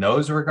place in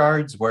those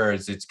regards,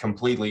 whereas it's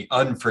completely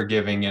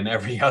unforgiving in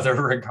every other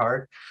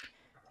regard.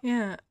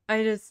 Yeah,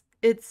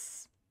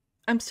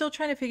 I'm still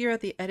trying to figure out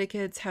the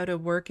etiquettes, how to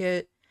work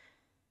it,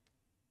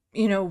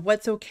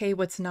 what's okay,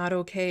 what's not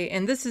okay.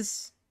 And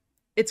it's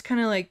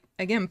kind of like,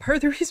 again, part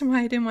of the reason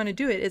why I didn't want to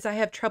do it is I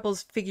have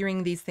troubles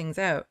figuring these things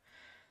out.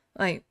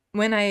 Like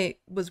when I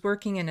was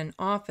working in an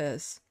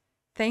office,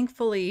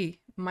 thankfully,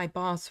 my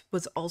boss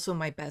was also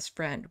my best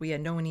friend. We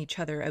had known each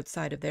other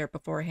outside of there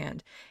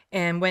beforehand.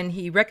 And when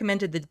he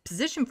recommended the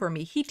position for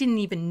me, he didn't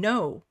even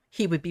know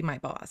he would be my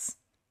boss.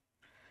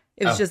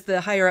 It was Oh, just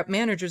the higher up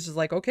managers was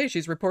like, okay,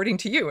 she's reporting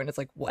to you. And it's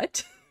like,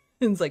 what?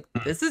 And it's like,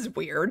 this is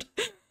weird.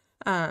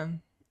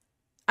 Um,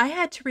 I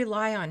had to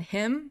rely on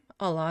him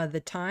a lot of the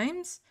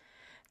times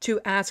to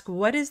ask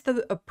what is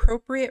the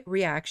appropriate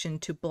reaction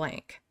to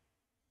blank.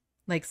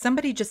 Like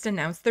somebody just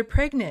announced they're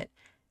pregnant.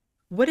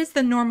 What is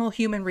the normal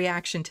human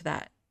reaction to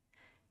that?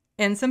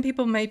 And some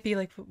people might be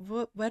like,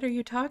 what are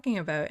you talking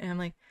about? And I'm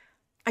like,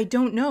 I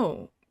don't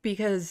know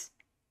because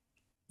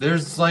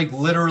there's like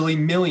literally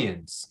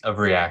millions of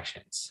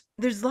reactions.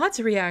 there's lots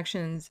of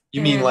reactions.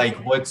 You mean And like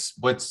what's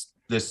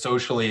the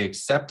socially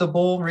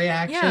acceptable yeah,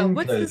 reaction?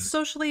 what's the Because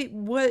socially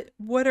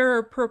what are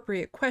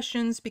appropriate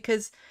questions?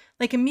 Because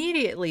like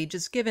immediately,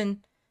 just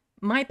given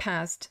my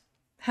past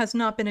has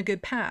not been a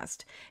good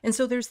past. And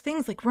so there's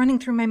things like running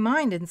through my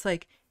mind and it's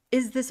like,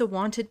 is this a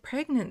wanted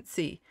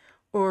pregnancy?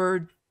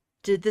 Or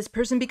did this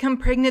person become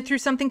pregnant through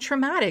something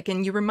traumatic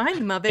and you remind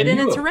them of it can and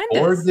you it's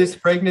afford horrendous? this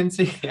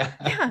pregnancy? Yeah,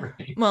 Yeah.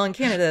 right. Well, in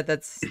Canada,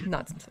 that's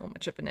not so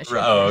much of an issue.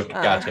 Oh, okay,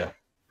 Uh, gotcha.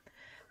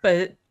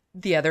 but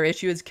the other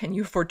issue is can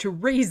you afford to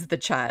raise the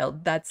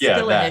child? That's Yeah,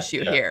 still an that.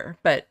 issue Yeah. here.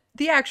 But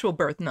the actual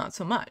birth, not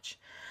so much.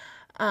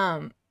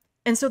 Um,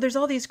 and so there's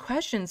all these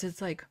questions.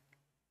 It's like,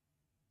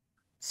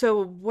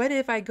 so what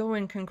if I go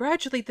and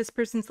congratulate this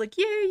person's like,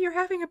 yay, you're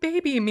having a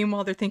baby. And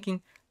meanwhile, they're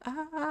thinking,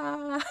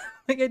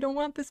 like, I don't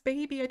want this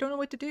baby. I don't know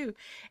what to do.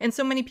 And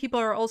so many people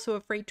are also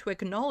afraid to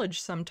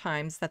acknowledge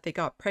sometimes that they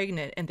got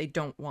pregnant and they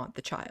don't want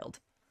the child.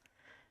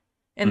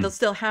 And they'll Hmm.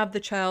 still have the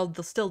child,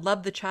 they'll still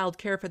love the child,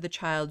 care for the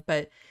child,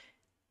 but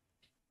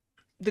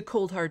the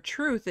cold hard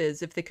truth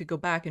is if they could go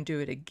back and do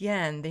it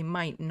again, they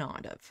might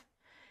not have.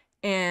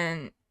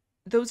 And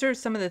those are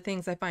some of the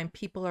things I find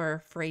people are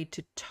afraid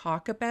to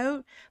talk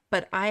about,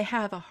 but I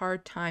have a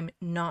hard time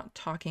not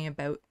talking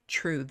about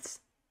truths.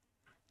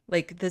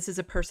 Like this is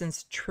a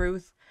person's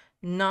truth.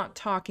 Not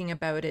talking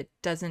about it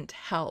doesn't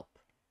help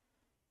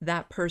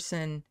that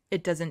person.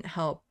 It doesn't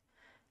help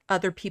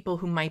other people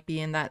who might be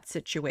in that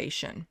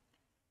situation.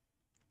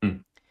 Hmm.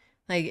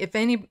 Like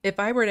if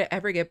I were to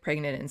ever get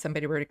pregnant and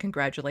somebody were to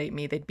congratulate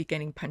me, they'd be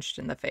getting punched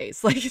in the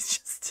face. Like it's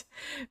just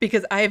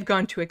because I have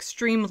gone to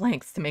extreme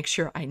lengths to make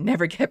sure I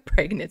never get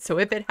pregnant. So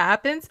if it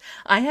happens,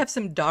 I have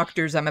some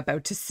doctors I'm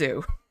about to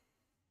sue.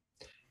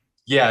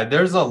 Yeah,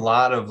 there's a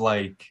lot of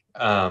like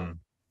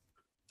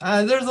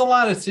there's a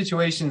lot of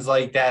situations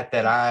like that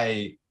that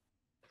I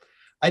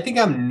think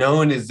I'm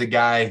known as the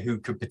guy who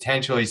could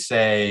potentially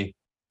say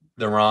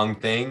the wrong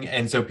thing,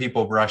 and so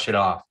people brush it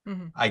off.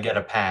 Mhm. I get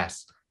a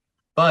pass.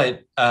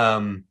 But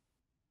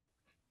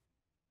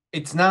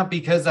it's not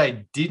because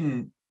I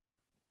didn't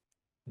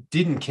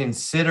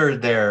consider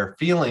their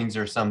feelings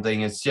or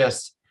something. It's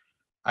just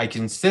I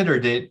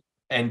considered it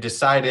and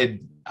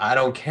decided I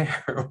don't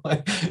care.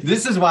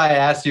 This is why I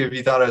asked you if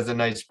you thought I was a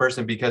nice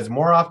person, because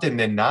more often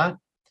than not,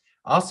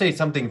 I'll say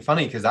something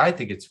funny because I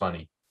think it's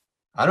funny.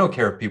 I don't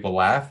care if people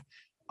laugh.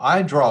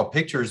 I draw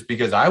pictures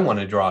because I want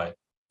to draw it.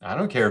 I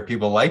don't care if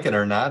people like it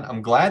or not.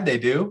 I'm glad they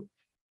do,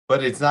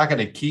 but it's not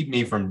going to keep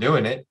me from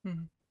doing it.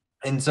 Mhm.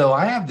 And so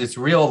I have this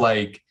real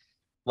like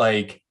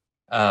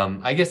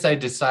I guess I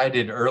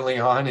decided early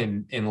on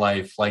in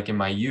life, like in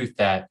my youth,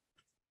 that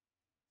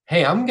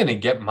hey, I'm going to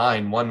get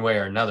mine one way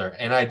or another.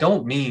 And I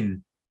don't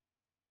mean,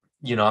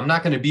 I'm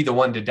not going to be the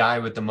one to die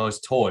with the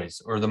most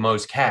toys or the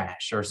most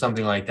cash or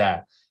something like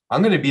that.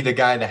 I'm going to be the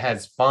guy that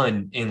has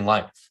fun in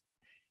life.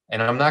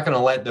 And I'm not going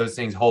to let those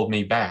things hold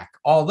me back.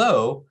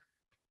 Although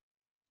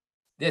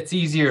it's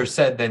easier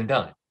said than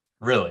done,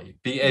 really.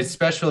 Mhm.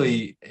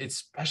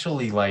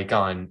 Especially like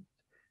on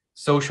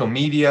social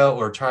media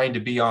or trying to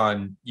be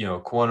on,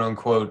 quote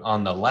unquote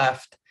on the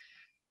left.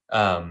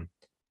 Um,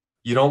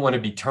 you don't want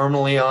to be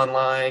terminally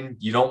online.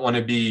 You don't want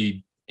to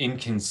be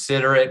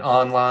inconsiderate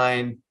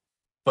online,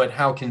 but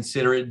how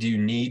considerate do you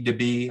need to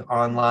be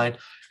online?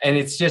 And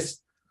it's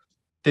just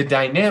the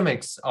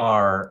dynamics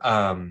are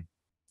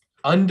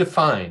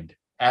undefined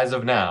as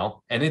of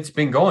now, and it's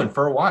been going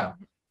for a while.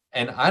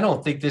 And I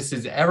don't think this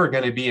is ever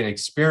going to be an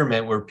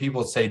experiment where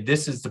people say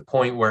this is the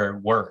point where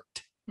it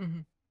worked,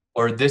 Mhm.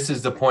 or this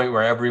is the point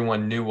where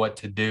everyone knew what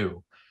to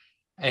do.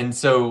 And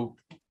so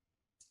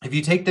if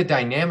you take the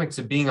dynamics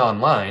of being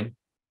online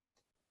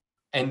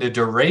and the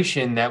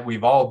duration that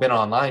we've all been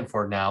online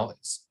for now,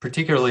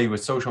 particularly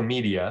with social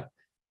media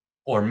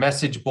or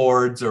message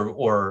boards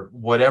or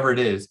whatever it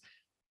is,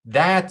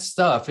 that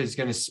stuff is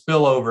going to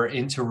spill over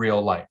into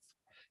real life.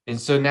 And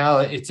so now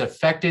it's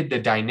affected the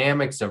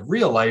dynamics of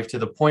real life to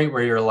the point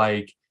where you're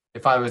like,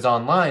 if I was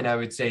online, I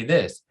would say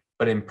this,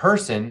 but in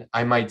person,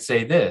 I might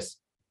say this.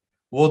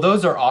 Well,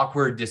 those are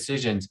awkward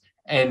decisions.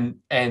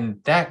 And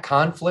that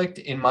conflict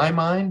in my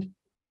mind,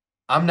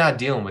 I'm not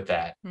dealing with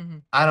that.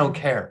 Mhm. I don't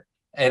care.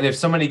 And if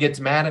somebody gets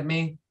mad at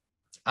me,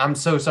 I'm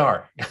so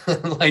sorry.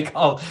 Like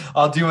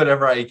I'll do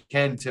whatever I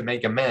can to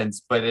make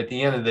amends, but at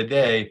the end of the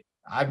day,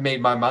 I've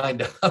made my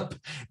mind up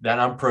that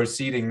I'm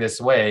proceeding this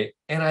way,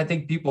 and I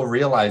think people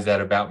realize that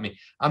about me.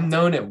 I'm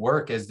known at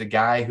work as the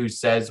guy who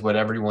says what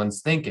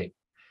everyone's thinking.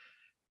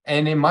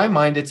 And in my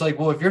mind, it's like,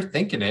 well, if you're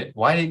thinking it,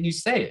 why didn't you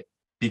say it?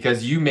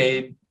 Because you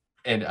made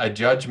a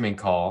judgment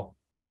call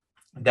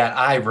that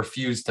I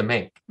refuse to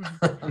make.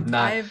 Mhm. I'm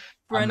not I've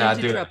I'm run not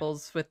into doing it.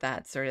 troubles with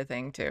that sort of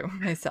thing too,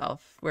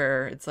 myself,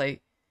 where it's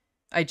like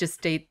I just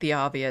state the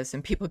obvious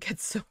and people get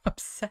so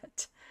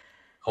upset.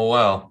 Oh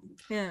well,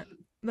 Yeah.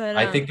 But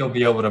I think they'll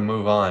be able to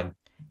move on.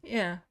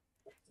 yeah.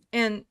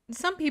 And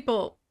some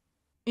people,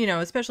 you know,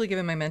 especially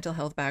given my mental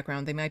health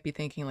background, they might be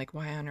thinking like,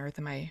 why on earth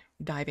am I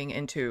diving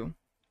into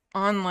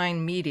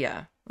online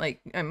media?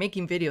 Like I'm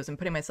making videos and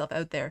putting myself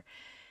out there.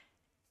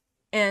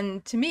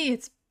 And to me,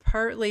 it's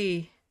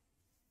partly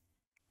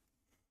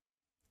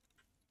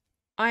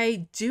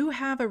I do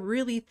have a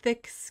really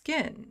thick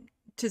skin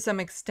to some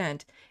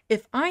extent.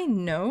 If I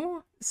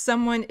know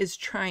someone is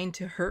trying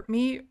to hurt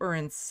me or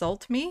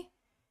insult me,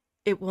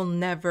 it will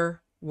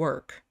never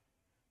work.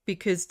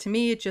 Because to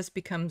me, it just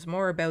becomes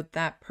more about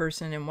that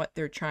person and what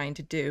they're trying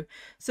to do.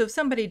 So if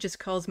somebody just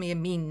calls me a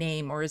mean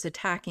name or is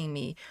attacking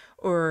me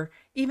or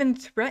even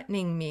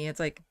threatening me, it's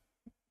like,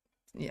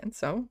 yeah,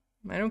 so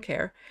I don't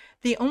care.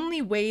 The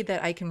only way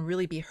that I can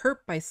really be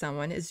hurt by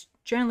someone is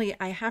generally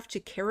I have to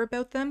care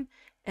about them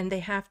and they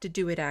have to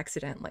do it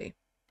accidentally.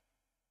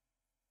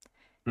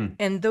 Hmm.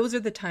 And those are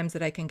the times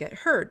that I can get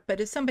hurt. But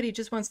if somebody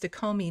just wants to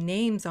call me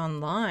names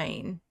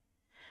online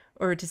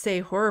or to say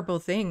horrible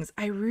things,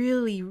 I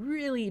really,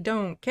 really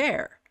don't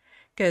care.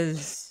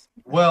 Because,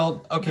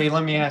 Well, okay,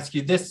 let me ask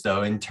you this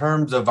though, in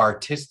terms of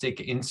artistic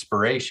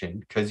inspiration,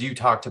 because you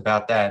talked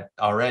about that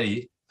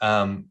already.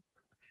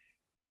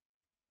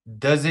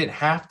 Does it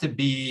have to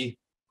be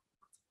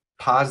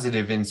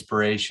positive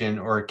inspiration,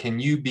 or can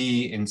you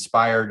be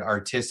inspired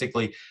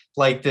artistically?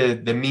 Like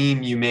the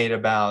meme you made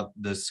about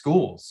the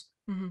schools,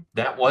 mhm.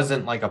 that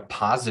wasn't like a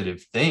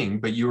positive thing,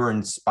 but you were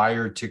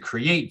inspired to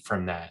create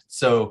from that.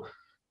 So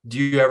do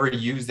you ever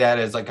use that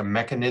as like a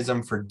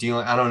mechanism for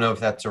dealing? I don't know if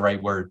that's the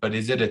right word, but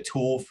is it a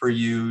tool for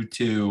you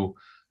to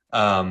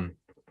um,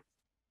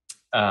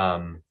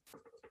 um,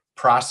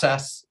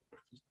 process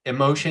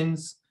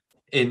emotions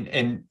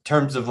in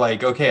terms of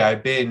like, okay,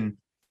 I've been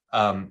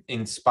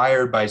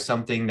inspired by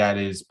something that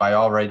is by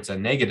all rights a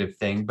negative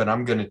thing, but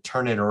I'm going to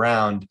turn it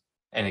around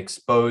and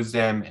expose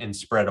them and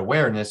spread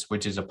awareness,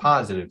 which is a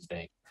positive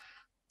thing.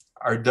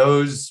 Are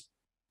those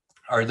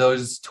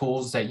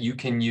tools that you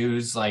can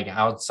use like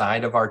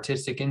outside of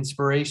artistic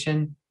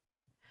inspiration,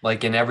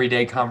 like in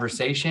everyday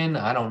conversation?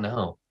 I don't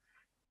know.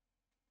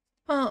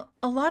 Well,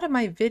 a lot of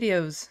my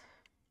videos,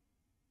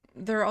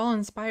 they're all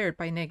inspired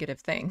by negative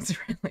things,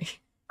 really.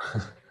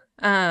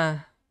 Uh,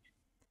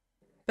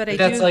 but I But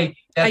that's do, like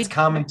that's I,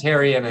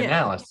 commentary and yeah,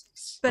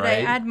 analysis, but I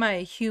right? add my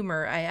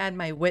humor, I add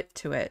my wit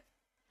to it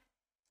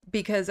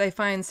because I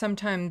find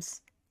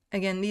sometimes,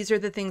 again, these are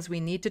the things we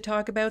need to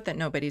talk about that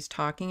nobody's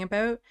talking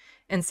about.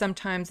 And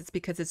sometimes it's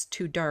because it's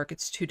too dark,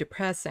 it's too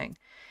depressing.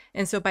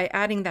 And so by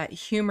adding that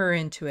humor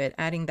into it,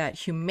 adding that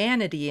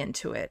humanity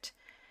into it,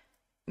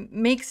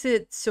 makes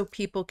it so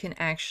people can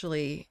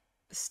actually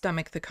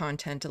stomach the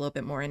content a little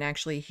bit more and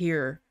actually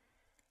hear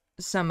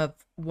some of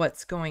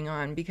what's going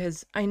on,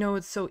 because I know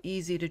it's so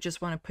easy to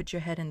just want to put your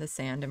head in the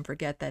sand and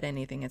forget that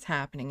anything is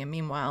happening. And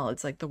meanwhile,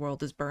 it's like the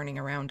world is burning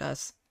around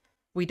us.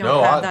 We don't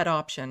No, have that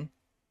option.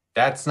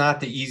 that's not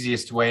the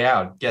easiest way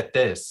out. Get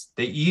this.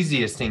 The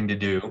easiest thing to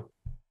do,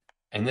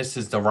 and this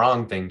is the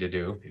wrong thing to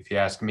do, if you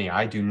ask me,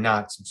 I do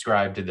not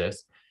subscribe to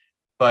this,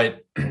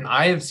 but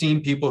I have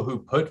seen people who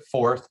put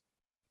forth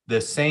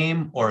the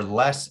same or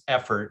less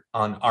effort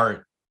on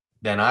art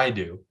than I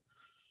do,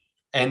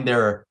 and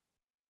they're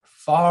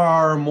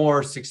far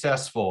more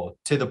successful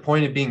to the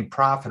point of being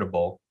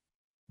profitable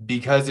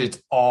because it's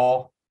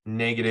all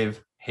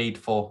negative,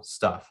 hateful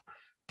stuff.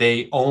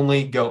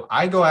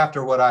 I go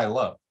after what I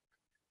love.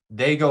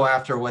 They go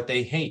after what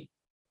they hate,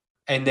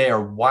 and they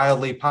are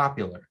wildly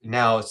popular.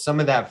 Now, some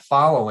of that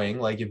following,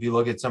 like if you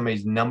look at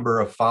somebody's number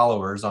of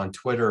followers on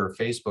Twitter or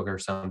Facebook or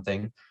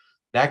something,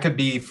 that could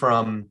be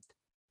from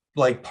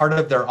like part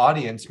of their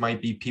audience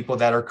might be people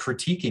that are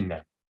critiquing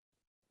them,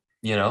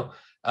 you know,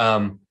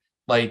 um,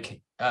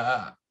 like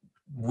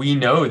we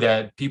know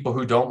that people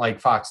who don't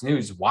like Fox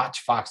News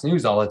watch Fox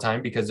News all the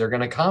time because they're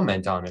going to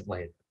comment on it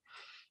later.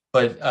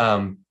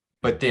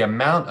 But the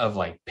amount of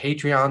like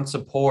Patreon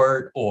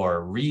support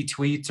or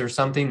retweets or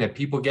something that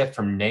people get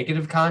from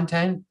negative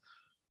content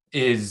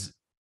is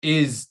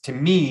is to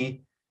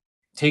me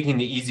taking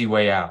the easy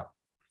way out.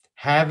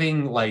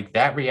 Having like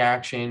that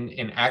reaction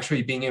and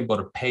actually being able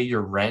to pay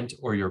your rent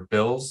or your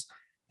bills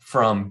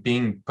from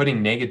being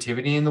putting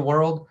negativity in the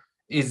world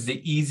is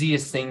the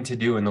easiest thing to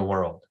do in the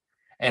world.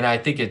 And I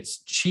think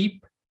it's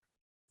cheap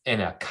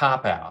and a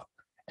cop out.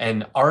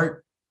 And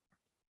art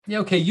Yeah,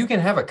 okay, you can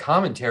have a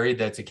commentary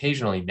that's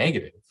occasionally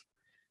negative,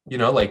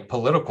 like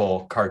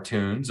political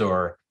cartoons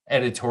or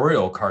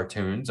editorial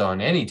cartoons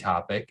on any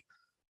topic.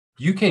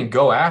 You can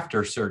go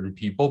after certain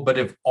people, but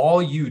if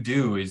all you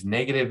do is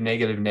negative,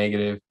 negative,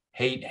 negative,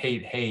 hate,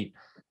 hate, hate,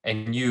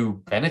 and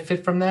you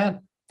benefit from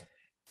that,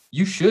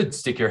 you should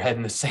stick your head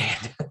in the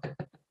sand.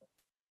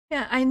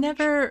 Yeah, I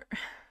never,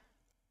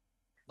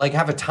 Like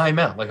have a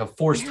timeout, like a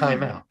forced yeah,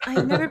 timeout.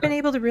 I've never been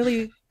able to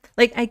really,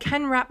 like, I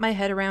can wrap my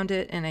head around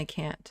it and I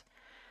can't.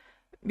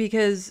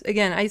 Because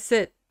again, I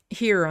sit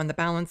here on the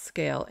balance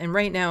scale, and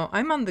right now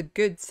I'm on the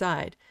good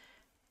side.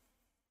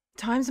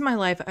 Times in my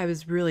life, I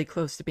was really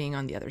close to being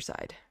on the other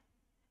side.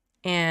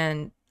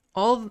 And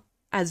all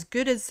as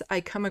good as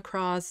I come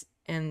across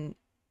and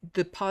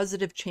the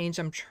positive change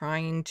I'm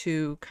trying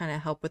to kind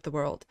of help with the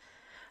world,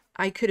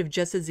 I could have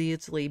just as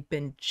easily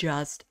been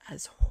just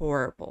as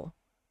horrible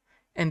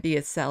and be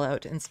a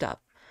sellout and stuff.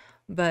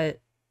 But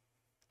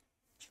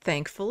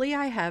thankfully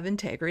I have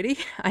integrity.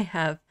 I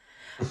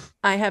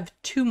have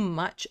too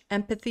much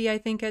empathy, I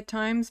think, at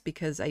times,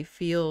 because I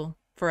feel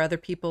for other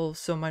people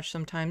so much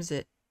sometimes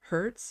it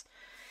hurts.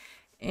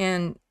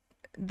 And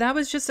that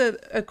was just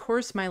a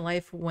course my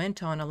life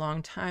went on a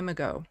long time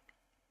ago.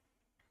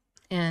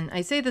 And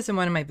I say this in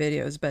one of my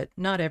videos, but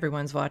not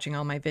everyone's watching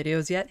all my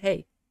videos yet.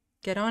 Hey,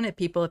 get on it,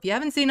 people. If you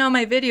haven't seen all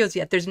my videos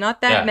yet, there's not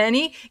that Yeah.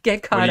 many.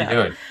 Get What are caught you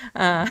up. doing?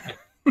 Uh,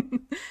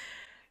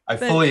 I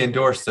but fully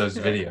endorse those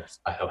videos,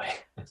 by the way.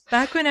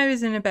 back when I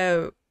was in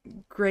about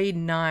grade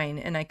 9,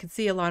 and I could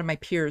see a lot of my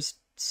peers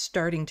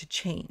starting to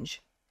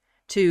change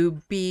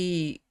to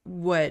be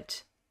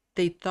what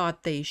they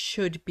thought they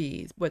should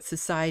be, what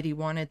society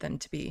wanted them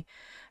to be.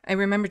 I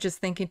remember just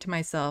thinking to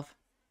myself,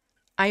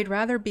 I'd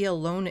rather be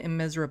alone and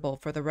miserable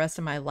for the rest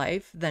of my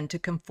life than to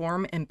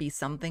conform and be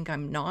something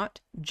I'm not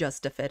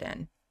just to fit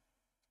in.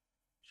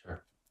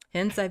 Sure.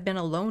 Hence, I've been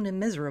alone and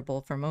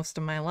miserable for most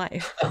of my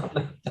life.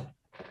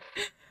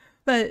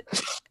 But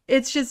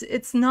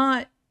it's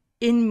not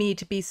in me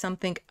to be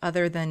something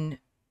other than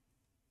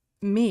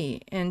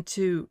me and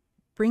to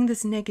bring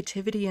this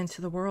negativity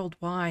into the world.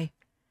 Why?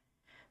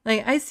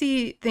 Like, I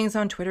see things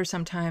on Twitter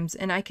sometimes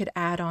and I could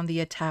add on the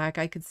attack.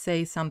 I could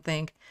say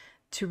something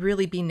to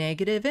really be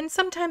negative, and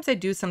sometimes I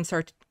do some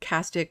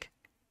sarcastic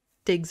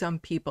digs on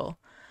people.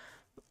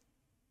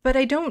 But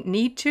I don't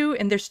need to,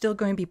 and there's still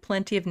going to be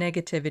plenty of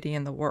negativity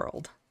in the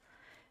world.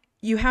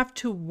 You have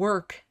to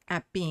work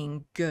at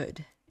being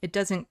good. It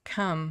doesn't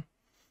come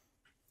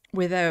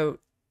without,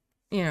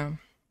 you know,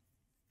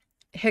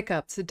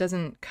 hiccups. It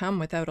doesn't come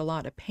without a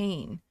lot of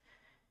pain,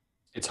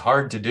 It's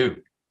hard to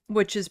do.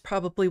 which is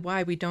probably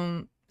why we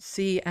don't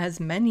see as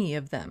many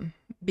of them,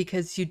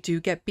 because you do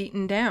get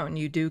beaten down.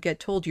 You do get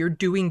told you're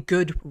doing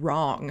good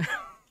wrong.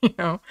 You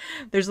know,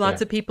 there's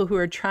lots Yeah. of people who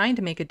are trying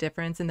to make a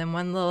difference, and then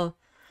one little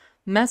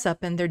mess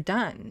up and they're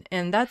done.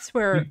 And that's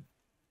where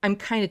I'm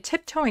kind of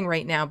tiptoeing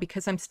right now,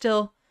 because I'm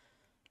still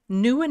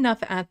new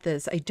enough at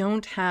this. I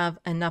don't have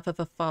enough of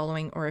a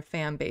following or a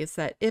fan base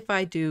that if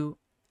I do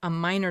a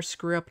minor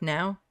screw up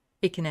now,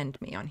 it can end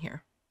me on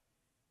here.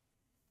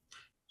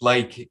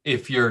 Like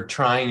if you're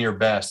trying your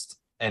best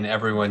and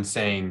everyone's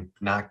saying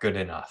not good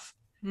enough.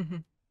 Hmm.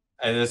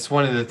 And that's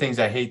one of the things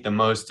I hate the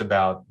most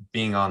about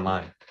being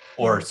online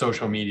or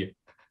social media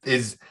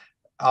is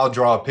I'll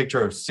draw a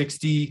picture of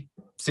 60,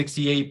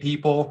 68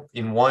 people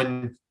in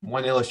one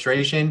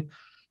illustration,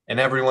 and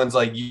everyone's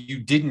like, you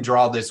didn't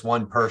draw this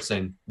one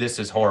person. This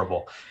is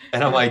horrible.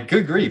 And I'm Yeah. like,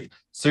 good grief.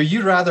 So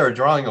you'd rather a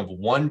drawing of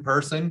one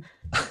person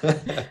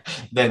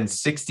than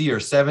 60 or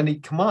 70?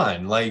 Come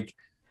on. Like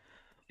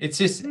it's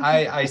just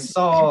I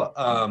saw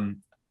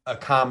a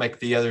comic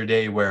the other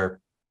day where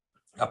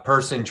a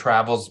person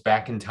travels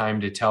back in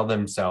time to tell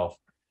themselves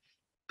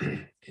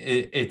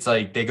it's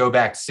like they go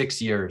back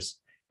 6 years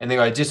and they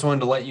go, I just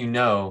wanted to let you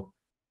know,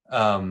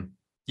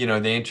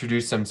 they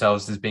introduce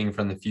themselves as being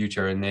from the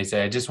future and they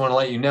say, I just want to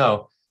let you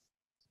know,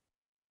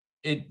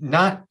 it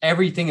not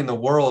everything in the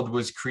world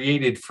was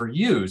created for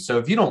you. So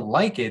if you don't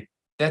like it,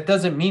 that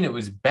doesn't mean it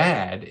was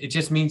bad. It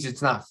just means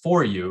it's not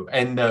for you.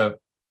 And the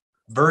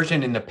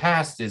version in the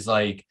past is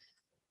like,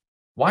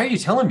 why are you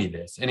telling me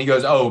this? And he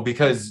goes, oh,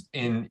 because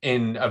in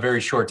a very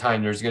short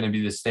time, there's going to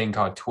be this thing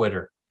called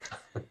Twitter.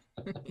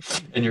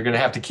 And you're going to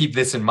have to keep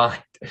this in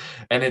mind.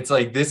 And it's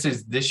like, this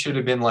should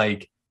have been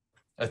like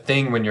a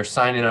thing when you're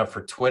signing up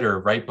for Twitter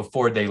right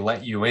before they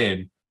let you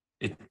in.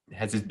 It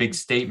has this big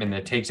statement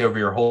that takes over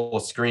your whole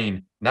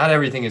screen. Not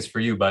everything is for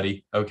you,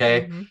 buddy.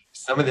 Okay. Mm-hmm.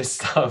 Some of this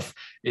stuff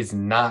is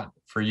not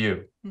for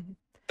you. Mm-hmm.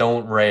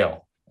 Don't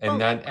rail. And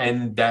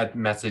Well, that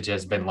message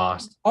has been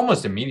lost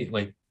almost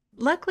immediately.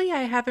 luckily,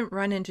 I haven't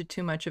run into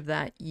too much of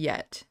that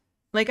yet.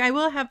 Like, I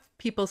will have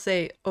people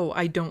say, oh,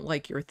 I don't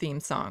like your theme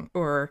song,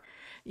 or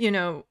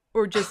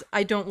just,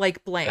 I don't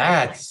like blank.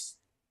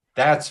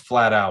 That's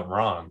flat out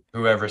wrong.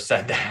 Whoever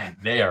said that,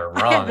 they are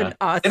I have an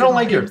wrong. They don't awesome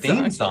like your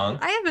theme theme song. song.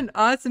 I have an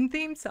awesome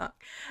theme song.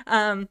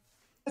 Um,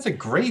 That's a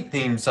great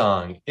theme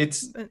song.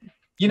 It's, but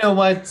you know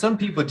what? Some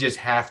people just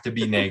have to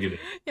be negative.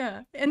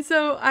 yeah. And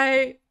so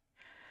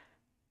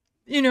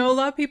A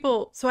lot of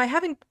people, so I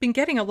haven't been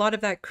getting a lot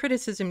of that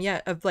criticism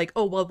yet of like,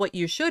 oh, well, what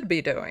you should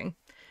be doing.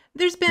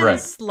 There's been Right.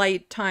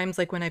 slight times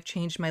like when I've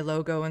changed my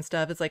logo and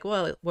stuff, it's like,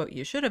 well, what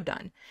you should have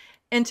done.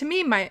 And to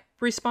me, my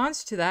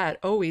response to that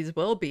always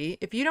will be,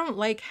 if you don't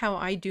like how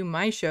I do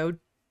my show,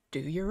 do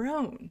your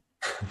own.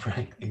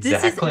 Right.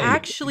 This is Exactly.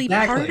 actually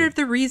part Exactly. of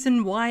the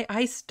reason why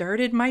I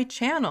started my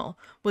channel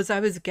was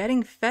I was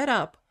getting fed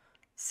up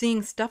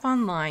seeing stuff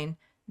online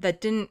that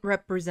didn't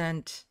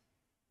represent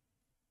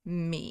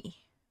me,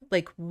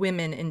 like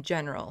women in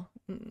general.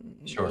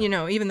 Sure.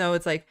 Even though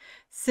it's like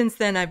since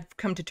then I've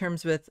come to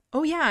terms with,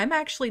 oh yeah, I'm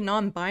actually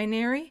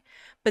non-binary,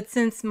 but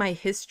since my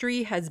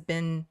history has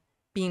been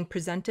being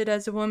presented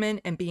as a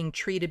woman and being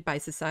treated by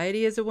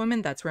society as a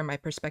woman, that's where my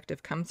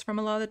perspective comes from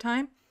a lot of the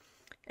time.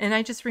 And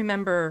I just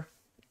remember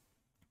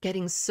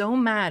getting so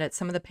mad at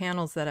some of the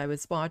panels that I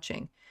was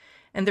watching.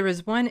 And there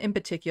was one in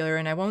particular,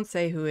 and I won't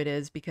say who it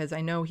is because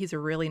I know he's a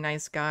really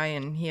nice guy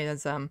and he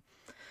has a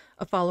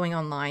following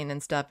online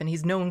and stuff, and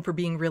he's known for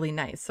being really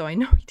nice. So I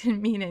know he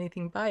didn't mean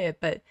anything by it,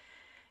 but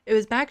it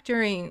was back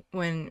during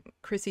when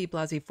Chrissy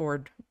Blasey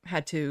Ford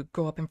had to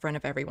go up in front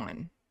of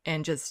everyone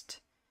and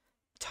just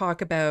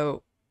talk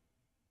about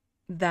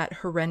that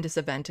horrendous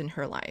event in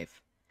her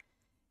life.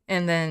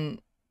 And then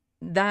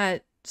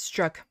that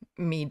struck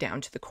me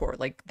down to the core.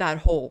 Like that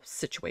whole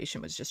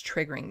situation was just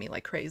triggering me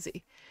like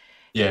crazy.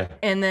 Yeah.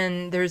 And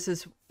then there's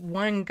this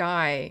one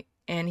guy,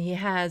 and he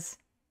has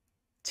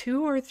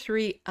two or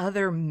three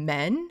other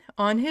men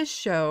on his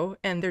show,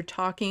 and they're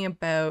talking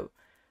about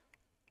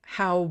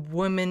how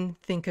women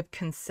think of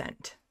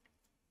consent.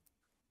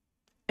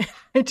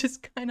 I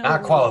just kind of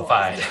Not lost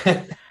qualified.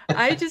 it.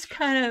 I just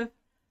kind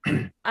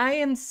of, I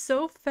am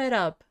so fed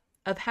up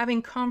of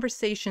having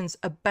conversations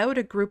about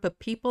a group of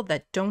people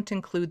that don't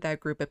include that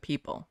group of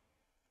people.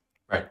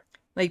 Right.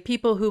 Like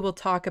people who will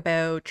talk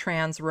about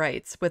trans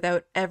rights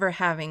without ever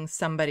having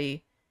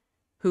somebody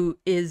who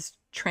is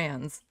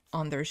trans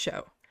on their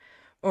show.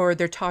 Or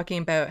they're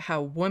talking about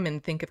how women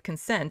think of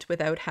consent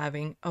without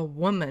having a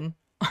woman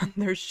on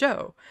their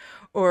show.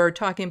 Or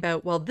talking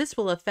about, well, this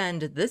will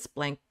offend this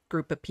blank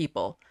group of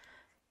people.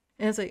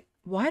 And it's like,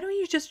 why don't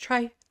you just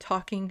try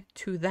talking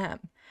to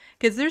them?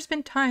 Because there's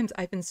been times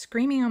I've been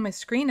screaming on my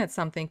screen at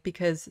something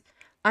because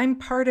I'm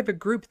part of a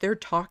group they're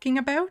talking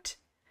about.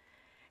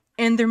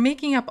 And they're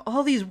making up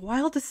all these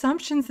wild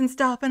assumptions and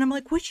stuff. And I'm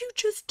like, would you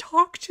just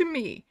talk to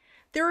me?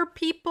 There are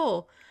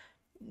people,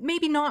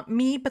 maybe not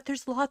me, but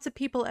there's lots of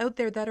people out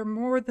there that are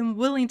more than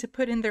willing to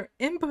put in their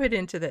input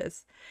into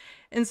this.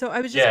 And so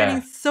I was just getting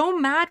Yeah. so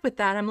mad with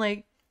that. I'm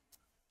like,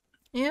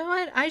 you know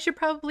what? I should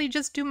probably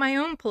just do my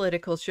own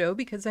political show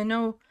because I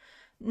know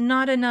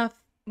not enough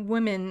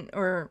women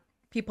or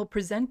people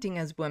presenting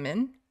as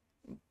women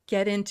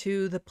get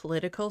into the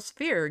political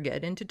sphere,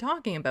 get into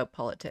talking about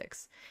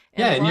politics. And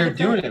Yeah. a And lot you're of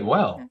that, doing it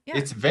well. yeah.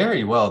 It's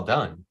very well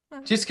done.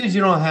 Just because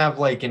you don't have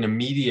like an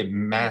immediate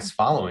mass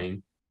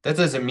following, that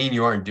doesn't mean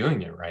you aren't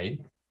doing it right.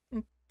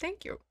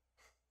 Thank you.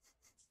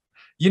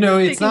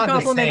 It's Taking not the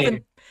compliments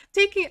and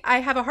same. I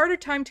have a harder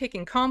time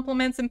taking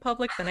compliments in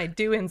public than I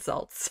do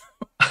insults.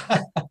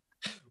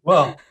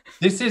 Well,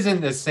 this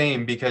isn't the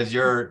same because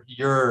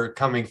you're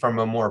coming from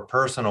a more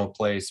personal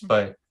place,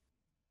 but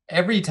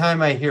every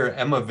time I hear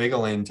Emma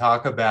Vigeland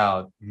talk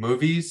about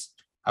movies,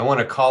 I want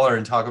to call her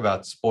and talk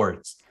about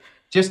sports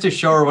just to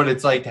show her what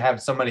it's like to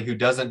have somebody who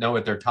doesn't know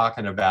what they're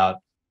talking about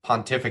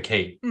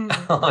pontificate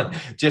Mm. on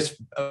just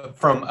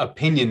from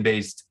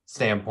opinion-based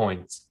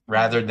standpoints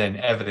rather than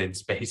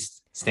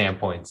evidence-based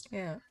standpoints.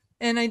 Yeah.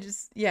 And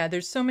yeah,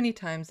 there's so many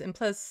times. And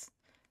plus,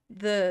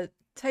 the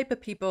type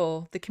of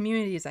people, the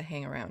communities I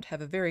hang around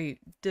have a very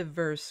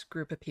diverse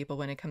group of people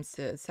when it comes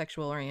to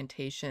sexual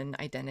orientation,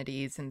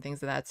 identities, and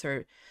things of that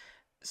sort.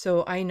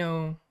 So I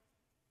know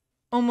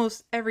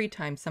almost every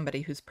time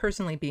somebody who's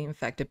personally being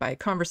affected by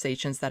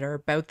conversations that are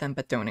about them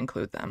but don't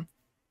include them.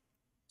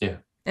 Yeah,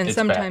 And it's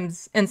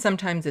bad.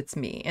 sometimes it's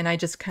me. And I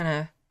just kind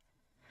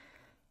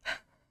of,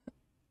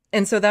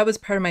 and so that was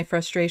part of my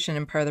frustration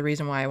and part of the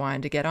reason why I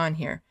wanted to get on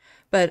here.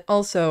 But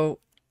also,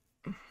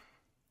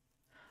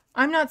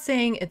 I'm not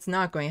saying it's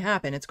not going to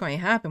happen. It's going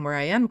to happen where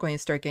I am going to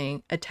start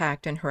getting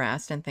attacked and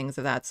harassed and things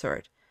of that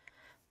sort.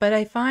 But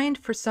I find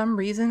for some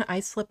reason I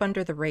slip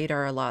under the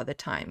radar a lot of the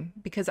time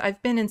because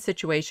I've been in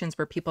situations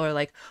where people are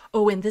like,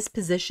 oh, in this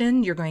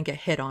position, you're going to get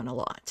hit on a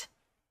lot.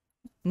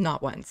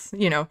 Not once,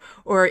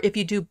 or if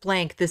you do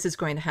blank, this is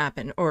going to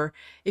happen. Or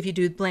if you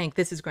do blank,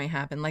 this is going to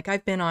happen. Like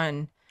I've been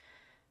on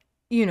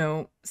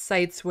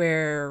sites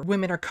where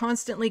women are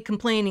constantly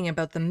complaining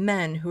about the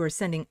men who are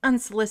sending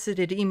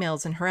unsolicited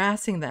emails and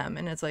harassing them.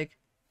 And it's like,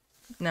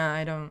 nah,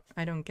 I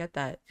don't get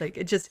that. Like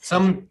it just,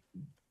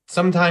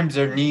 Sometimes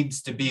there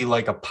needs to be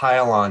like a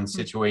pile-on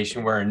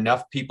situation where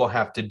enough people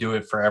have to do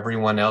it for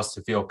everyone else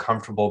to feel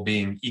comfortable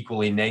being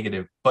equally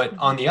negative. But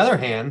on the other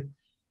hand,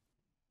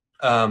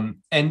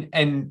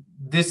 and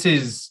this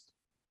is,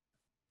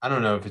 I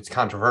don't know if it's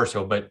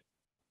controversial, but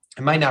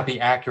it might not be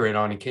accurate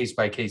on a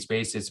case-by-case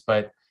basis,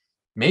 but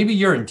maybe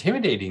you're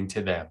intimidating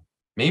to them.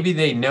 Maybe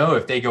they know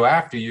if they go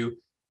after you,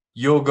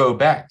 you'll go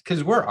back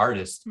because we're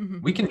artists.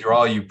 Mhm. We can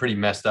draw you pretty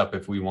messed up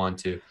if we want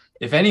to.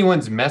 If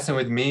anyone's messing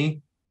with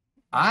me,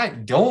 I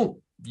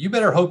don't, you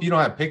better hope you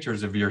don't have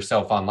pictures of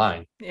yourself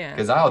online Yeah.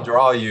 because I'll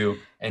draw you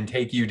and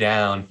take you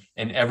down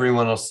and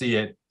everyone will see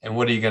it. And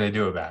what are you going to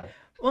do about it?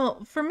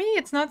 Well, for me,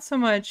 it's not so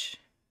much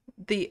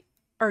the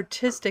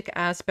artistic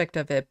aspect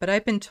of it, but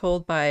I've been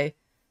told by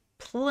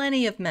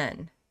plenty of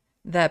men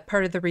that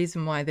part of the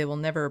reason why they will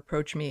never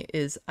approach me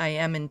is I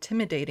am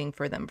intimidating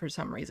for them for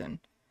some reason.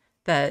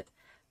 That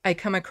I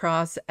come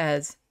across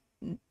as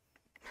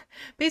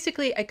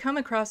basically, I come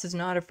across as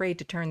not afraid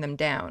to turn them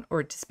down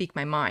or to speak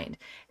my mind.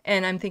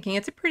 And I'm thinking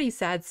it's a pretty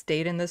sad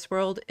state in this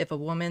world if a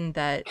woman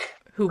that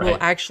who will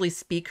Right. actually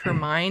speak her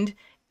mind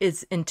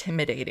is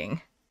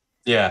intimidating.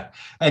 Yeah.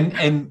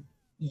 And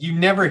you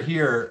never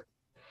hear,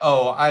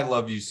 "Oh, I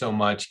love you so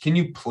much. Can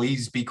you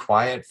please be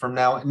quiet from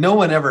now?" No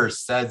one ever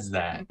says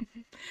that.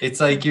 It's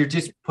True. like you're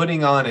just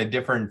putting on a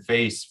different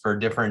face for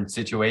different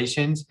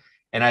situations.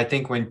 And I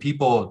think when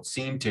people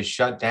seem to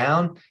shut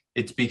down,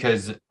 it's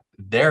because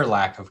their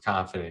lack of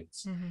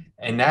confidence. Mhm.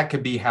 And that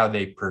could be how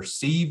they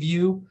perceive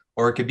you,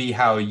 or it could be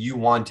how you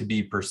want to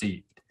be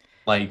perceived,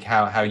 like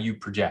how you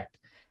project.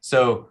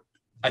 So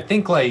I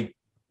think like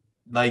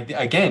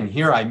again,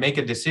 here I make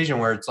a decision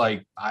where it's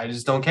like I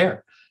just don't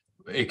care.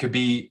 It could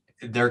be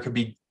there could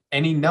be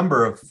any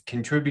number of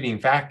contributing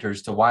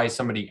factors to why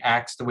somebody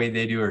acts the way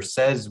they do or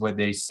says what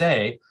they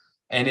say.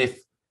 And if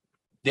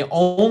the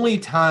only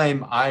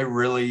time I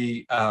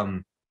really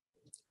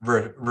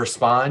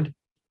respond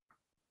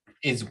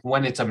is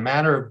when it's a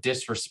matter of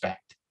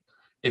disrespect.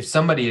 If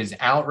somebody is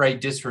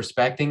outright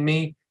disrespecting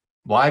me,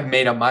 well, I've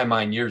made up my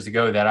mind years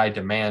ago that I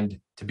demand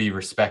to be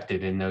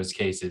respected in those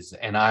cases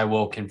and I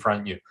will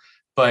confront you.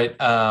 But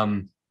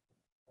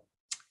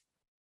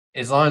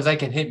as long as I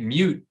can hit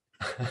mute,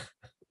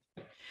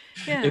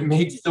 it Yeah.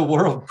 makes the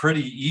world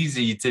pretty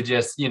easy to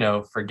just,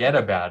 forget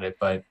about it.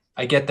 But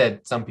I get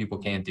that some people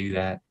can't do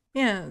that.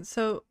 Yeah.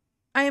 So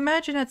I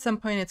imagine at some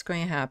point it's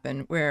going to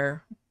happen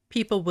where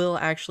people will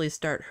actually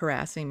start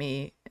harassing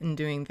me and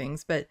doing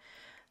things, but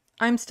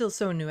I'm still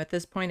so new at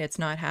this point, it's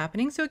not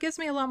happening. So it gives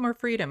me a lot more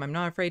freedom. I'm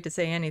not afraid to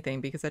say anything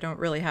because I don't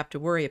really have to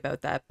worry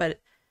about that. But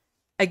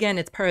again,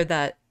 it's part of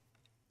that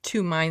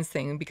two minds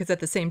thing because at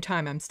the same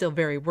time, I'm still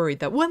very worried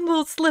that one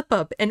little slip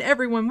up and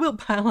everyone will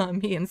pile on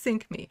me and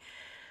sink me.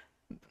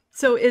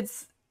 So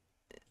it's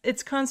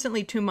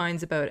constantly two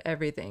minds about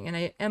everything, and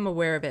I am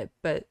aware of it.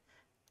 But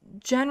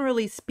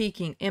generally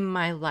speaking, in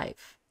my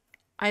life,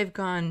 I've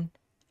gone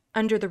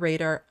under the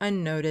radar,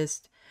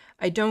 unnoticed.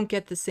 I don't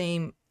get the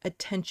same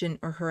attention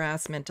or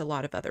harassment a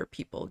lot of other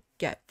people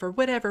get for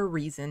whatever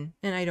reason,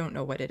 and I don't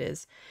know what it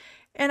is.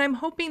 And I'm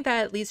hoping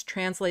that at least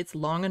translates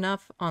long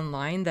enough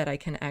online that I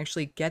can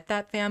actually get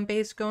that fan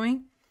base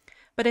going.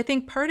 But I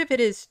think part of it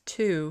is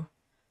too,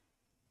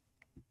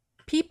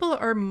 people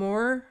are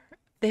more,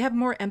 they have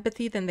more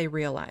empathy than they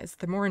realize.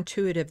 They're more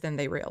intuitive than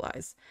they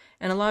realize.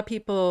 And a lot of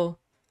people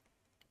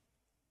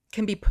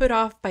can be put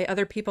off by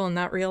other people and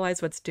not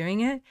realize what's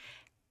doing it.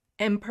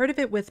 And part of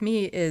it with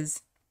me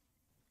is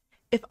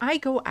if I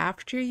go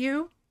after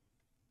you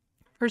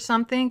for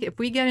something, if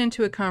we get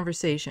into a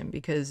conversation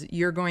because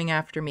you're going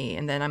after me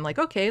and then I'm like,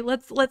 "Okay,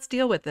 let's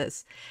deal with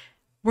this."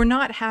 We're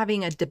not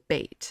having a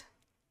debate.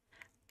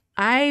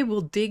 I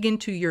will dig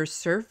into your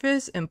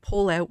surface and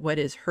pull out what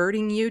is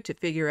hurting you to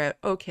figure out,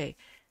 okay,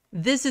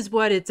 this is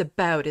what it's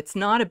about. It's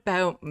not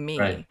about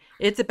Right. me.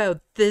 It's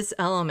about this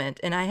element.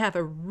 And I have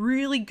a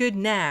really good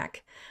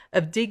knack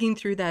of digging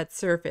through that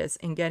surface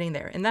and getting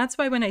there. And that's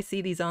why when I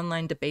see these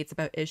online debates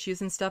about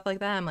issues and stuff like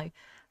that, I'm like,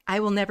 I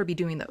will never be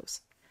doing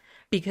those.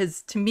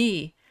 Because to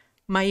me,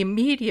 my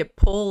immediate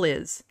pull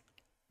is,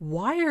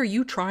 why are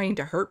you trying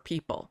to hurt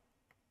people?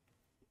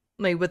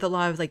 Like with a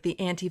lot of like the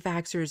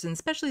anti-vaxxers and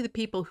especially the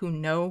people who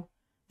know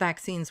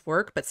vaccines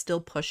work but still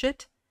push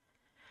it.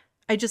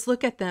 I just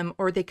look at them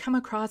or they come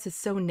across as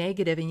so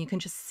negative and you can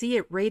just see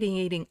it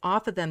radiating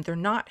off of them. They're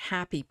not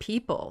happy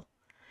people.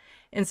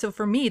 And so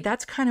for me,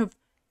 that's kind of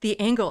the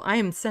angle I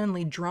am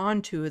suddenly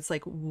drawn to. It's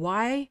like,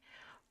 why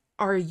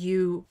are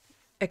you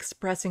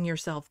expressing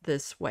yourself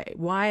this way?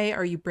 Why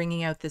are you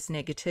bringing out this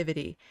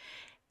negativity?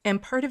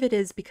 And part of it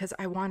is because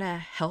I want to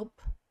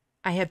help.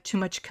 I have too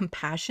much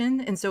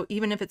compassion. And so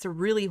even if it's a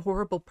really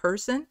horrible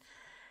person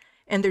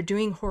and they're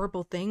doing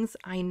horrible things,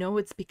 I know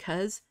it's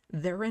because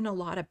they're in a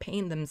lot of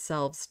pain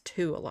themselves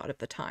too, a lot of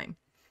the time.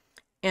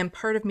 And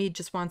part of me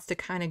just wants to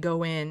kind of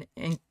go in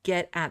and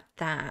get at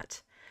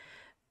that.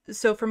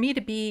 So for me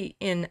to be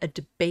in a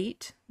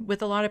debate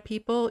with a lot of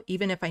people,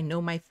 even if I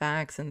know my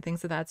facts and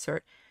things of that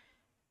sort,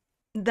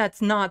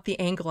 that's not the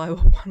angle I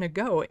would want to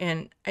go.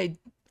 And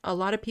a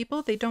lot of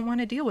people, they don't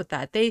want to deal with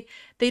that.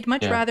 They'd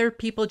much Yeah. rather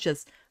people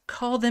just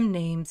call them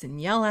names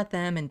and yell at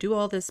them and do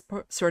all this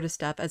sort of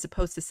stuff as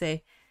opposed to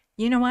say,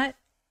 you know what?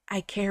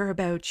 I care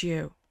about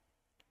you.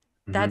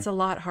 Mhm. That's a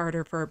lot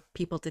harder for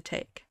people to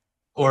take.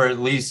 Or at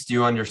least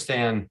you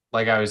understand,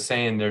 like I was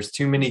saying, there's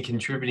too many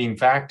contributing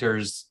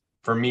factors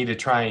for me to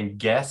try and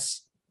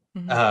guess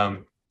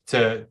Hmm.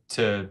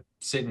 to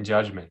sit in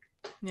judgment.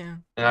 Yeah.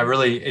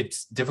 And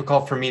it's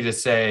difficult for me to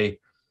say,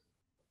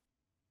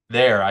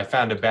 there, I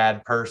found a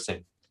bad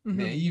person.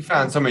 Mm-hmm. You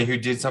found somebody who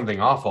did something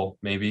awful,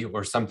 maybe,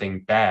 or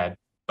something bad,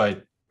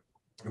 but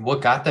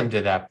what got them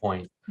to that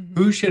point? Mm-hmm.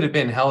 Who should have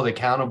been held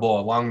accountable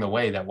along the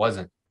way that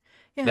wasn't?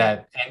 Yeah.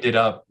 That ended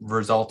up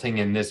resulting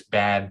in this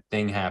bad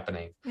thing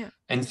happening. Yeah.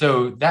 And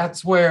so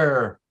that's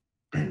where,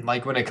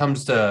 like, when it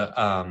comes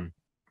to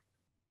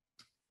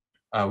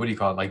what do you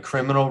call it, like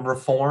criminal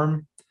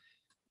reform,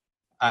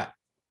 I,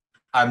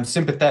 I'm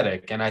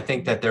sympathetic, and I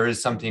think that there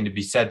is something to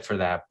be said for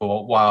that.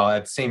 But while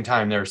at the same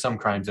time, there are some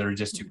crimes that are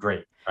just too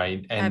great,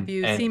 right? Have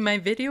you And seen my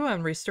video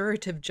on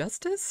restorative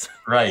justice?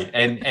 right,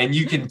 and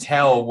you can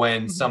tell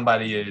when Mhm.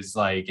 somebody is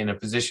like in a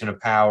position of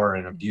power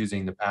and Mhm.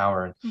 abusing the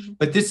power. Mhm.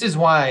 But this is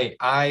why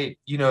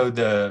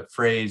the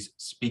phrase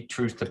 "speak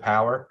truth to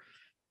power."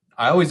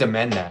 I always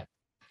amend that.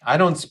 I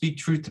don't speak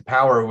truth to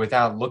power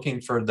without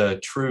looking for the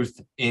truth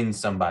in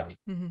somebody,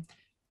 Mhm.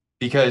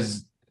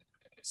 because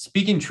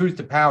speaking truth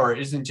to power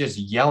isn't just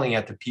yelling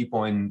at the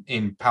people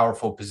in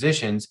powerful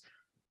positions.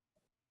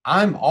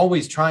 I'm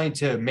always trying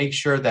to make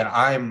sure that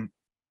I'm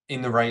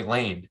in the right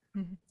lane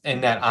Mhm.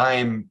 and that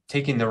I'm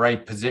taking the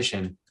right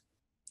position.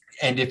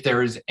 And if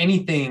there is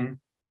anything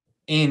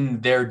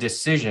in their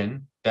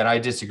decision that I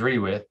disagree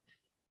with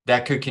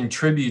that could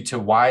contribute to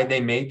why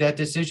they made that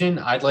decision,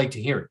 I'd like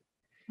to hear it.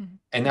 Mhm.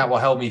 And that will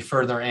help me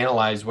further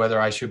analyze whether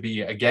I should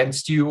be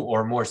against you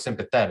or more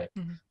sympathetic.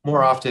 Mhm.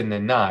 More often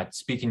than not,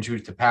 speaking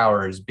truth to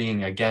power is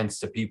being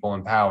against the people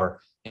in power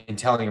and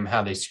telling them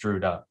how they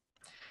screwed up.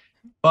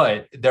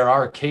 But there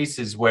are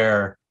cases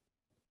where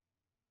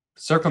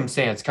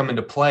circumstance come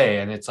into play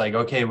and it's like,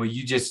 okay, well,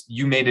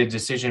 you made a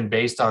decision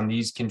based on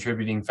these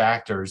contributing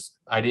factors.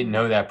 I didn't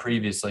know that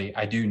previously.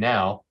 I do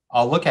now.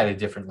 I'll look at it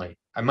differently.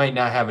 I might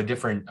not have a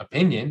different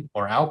opinion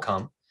or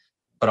outcome,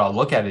 but I'll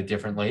look at it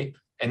differently.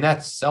 And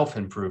that's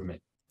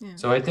self-improvement. Yeah.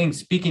 So I think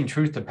speaking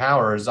truth to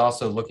power is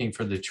also looking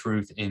for the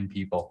truth in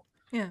people.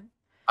 Yeah.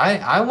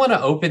 I want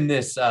to open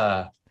this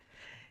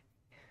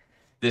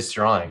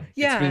drawing.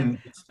 Yeah.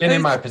 It's been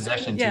in my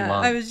possession too I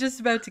long. was just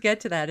about to get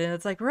to that. And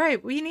it's like,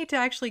 right, we need to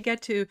actually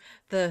get to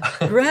the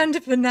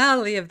grand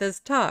finale of this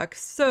talk.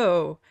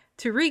 So,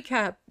 to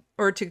recap,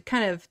 or to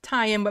kind of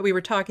tie in what we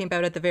were talking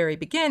about at the very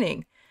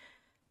beginning,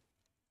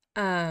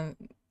 um,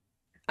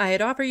 I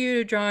had offered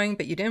you a drawing,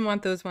 but you didn't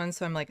want those ones.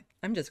 So I'm like,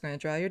 I'm just going to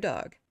draw your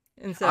dog.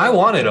 And I so,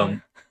 wanted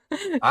them.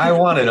 I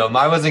wanted them.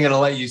 I wasn't going to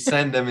let you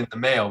send them in the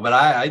mail, but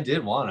I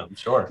did want them.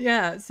 Sure.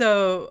 yeah,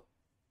 so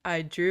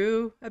I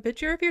drew a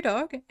picture of your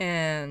dog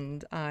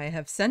and I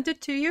have sent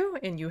it to you,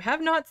 and you have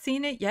not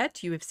seen it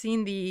yet. You have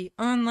seen the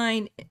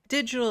online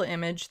digital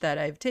image that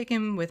I've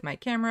taken with my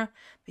camera,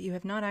 but you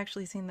have not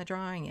actually seen the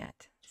drawing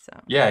yet. So,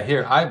 Yeah,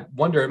 here. I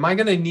wonder, am I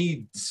going to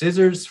need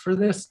scissors for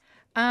this?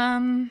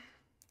 um,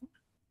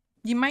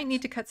 you might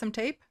need to cut some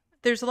tape.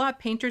 There's a lot of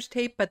painter's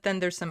tape, but then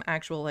there's some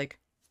actual like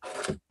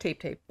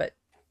tape, but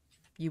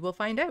you will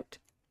find out.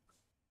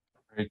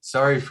 Right,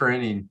 sorry for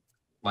any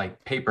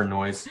like paper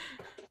noise.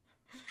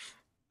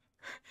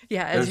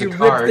 Yeah, as There's a you rip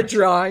the card.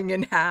 drawing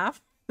in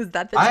half. Is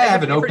that the I type of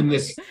haven't paper? opened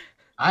this.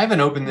 I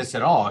haven't opened this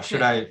at all. Should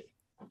Yeah.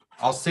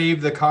 I'll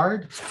save the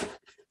card.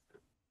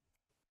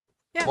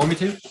 Yeah. Want me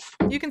to?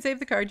 You can save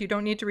the card. You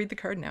don't need to read the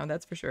card now,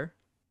 that's for sure.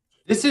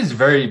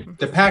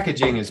 The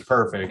packaging is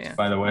perfect, Yeah.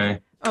 by the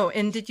way. Oh,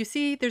 and did you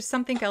see there's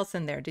something else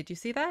in there? Did you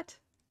see that?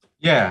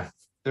 Yeah,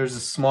 there's a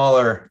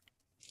smaller,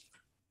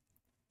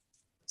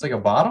 it's like a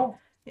bottle.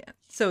 Yeah.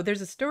 So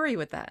there's a story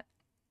with that.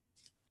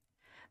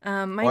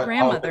 My What? I'll open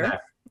grandmother,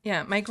 that.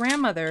 yeah, my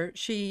grandmother,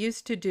 she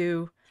used to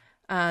do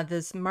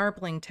this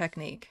marbling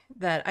technique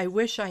that I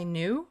wish I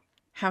knew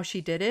how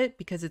she did it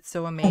because it's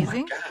so Oh my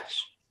amazing.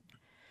 gosh.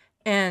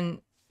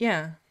 And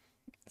yeah,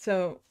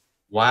 so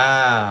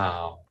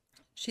Wow.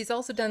 she's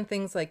also done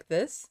things like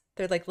this.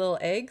 They're like little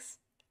eggs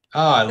Oh,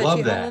 I that she love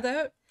hollowed that.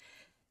 out.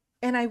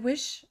 And I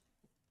wish,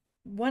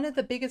 one of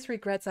the biggest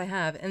regrets I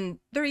have, and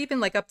they're even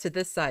like up to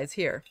this size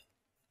here.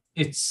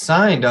 It's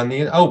signed on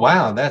the, oh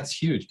wow,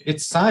 that's huge.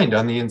 It's signed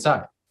on the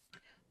inside.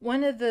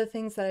 One of the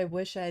things that I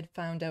wish I had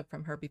found out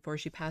from her before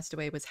she passed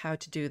away was how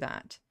to do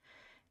that.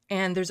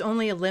 And there's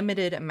only a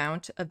limited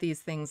amount of these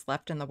things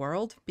left in the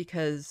world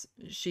because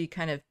she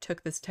kind of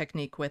took this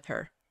technique with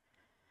her.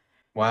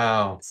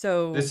 Wow.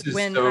 So This is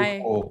so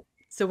cool.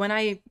 when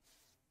I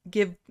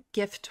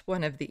gift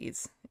one of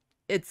these,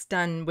 it's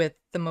done with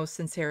the most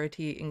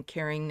sincerity and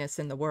caringness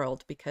in the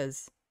world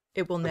because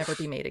it will never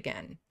be made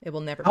again. It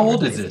will never be How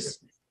old is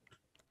replaced. this?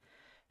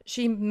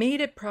 She made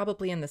it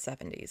probably in the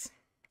 70s.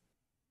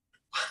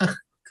 Come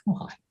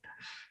on.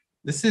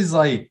 This is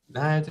like,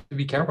 I have to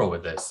be careful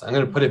with this. I'm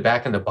going to put it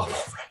back in the bubble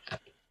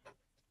wrap.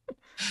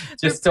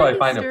 Just till I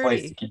find a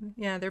place to keep.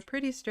 Yeah, they're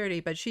pretty sturdy,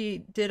 but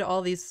she did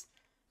all these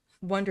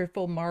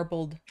wonderful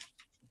marbled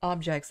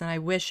objects, and I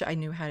wish I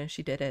knew how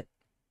she did it.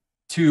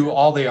 To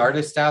all the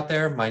artists out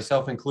there,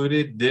 myself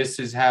included, this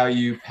is how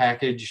you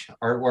package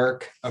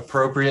artwork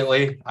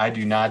appropriately. I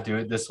do not do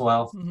it this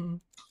well. Mm-hmm.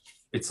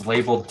 It's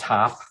labeled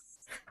top.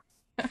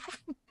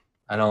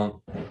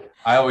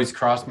 I always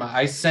cross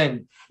I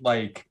sent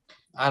like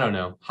I don't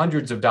know,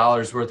 hundreds of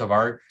dollars worth of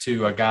art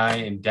to a guy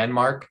in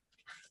Denmark.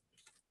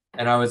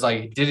 And I was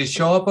like, did it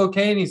show up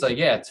okay? And he's like,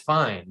 yeah, it's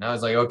fine. And I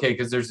was like, okay,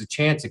 because there's a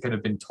chance it could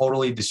have been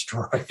totally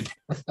destroyed.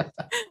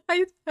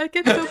 I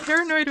get so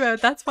paranoid about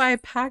it. That's why I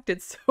packed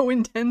it so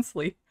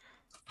intensely.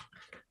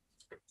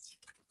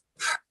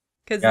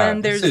 Because Yeah,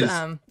 then this there's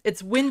is,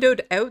 it's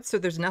windowed out, so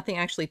there's nothing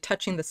actually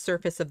touching the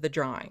surface of the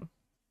drawing.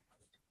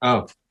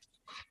 oh,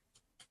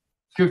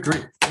 good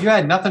grief. You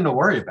had nothing to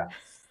worry about.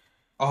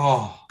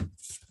 Oh,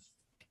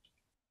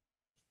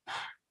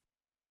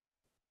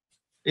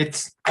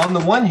 it's on the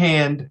one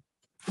hand,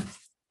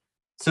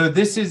 so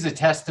this is a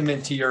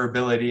testament to your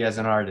ability as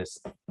an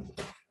artist.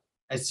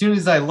 As soon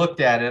as I looked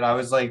at it, I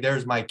was like,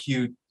 there's my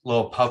cute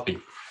little puppy.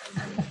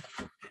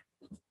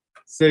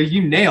 So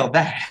you nailed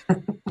that.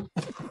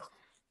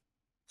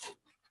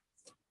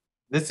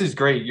 This is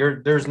great.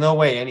 There's no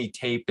way any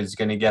tape is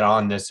going to get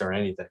on this or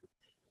anything.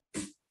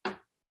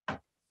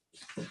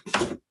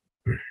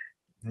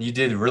 You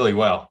did really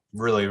well.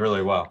 Really,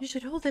 really well. You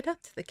should hold it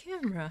up to the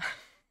camera.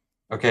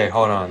 Okay,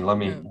 hold on. Let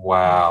me,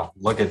 wow,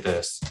 look at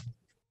this.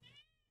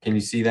 Can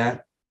you see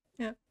that?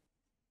 Yeah.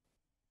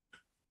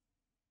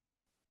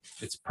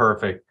 It's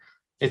perfect.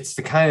 It's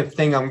the kind of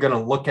thing I'm going to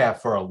look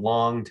at for a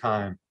long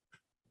time.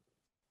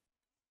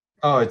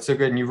 Oh, it's so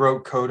good. And you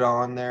wrote Coda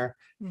on there.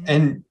 Mm-hmm.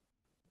 And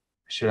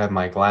I should have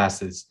my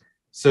glasses.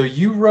 So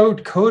you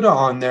wrote Coda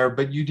on there,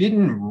 but you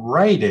didn't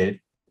write it.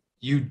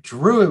 You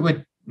drew it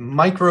with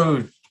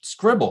micro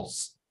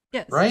scribbles.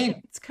 Yes.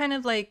 Right? It's kind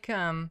of like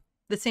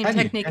the same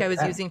technique I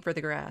was using for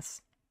the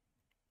grass.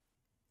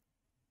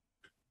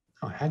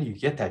 Oh, how do you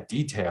get that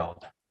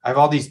detailed? I have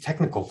all these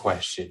technical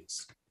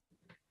questions.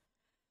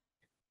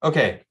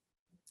 Okay.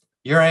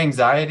 Your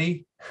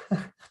anxiety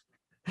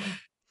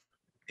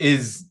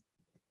is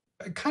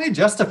kind of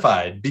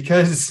justified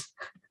because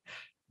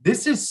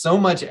this is so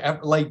much,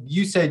 like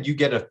you said, you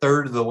get a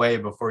third of the way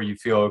before you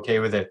feel okay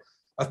with it.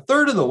 A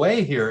third of the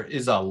way here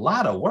is a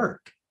lot of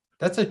work.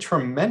 That's a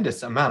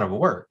tremendous amount of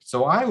work.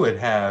 So I would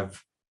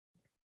have,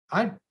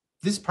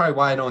 this is probably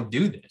why I don't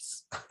do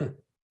this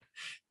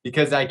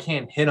because I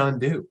can't hit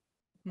undo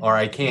or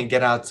I can't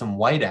get out some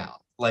whiteout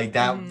like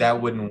that.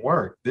 That wouldn't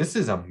work. This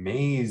is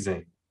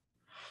amazing.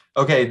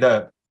 Okay.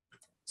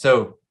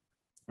 So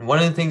one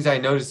of the things I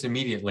noticed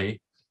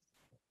immediately,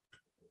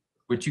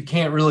 which you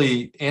can't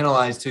really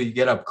analyze till you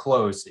get up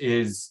close,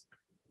 is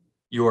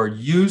your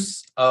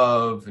use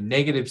of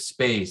negative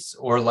space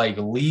or like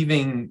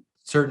leaving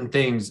certain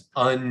things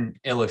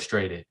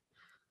unillustrated.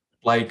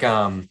 Like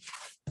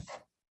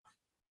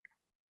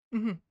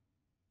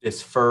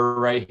this fur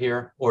right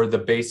here, or the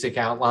basic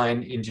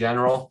outline in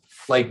general,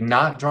 like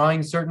not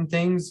drawing certain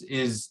things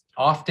is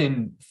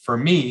often, for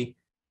me,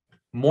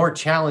 more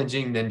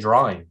challenging than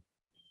drawing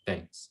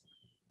things.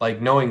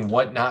 Like knowing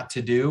what not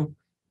to do.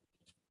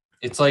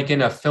 It's like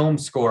in a film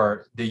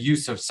score, the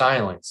use of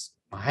silence.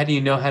 How do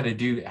you know how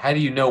do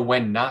you know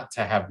when not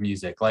to have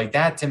music? Like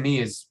that to me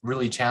is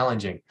really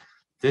challenging.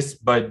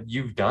 But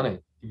you've done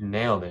it. You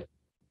nailed it.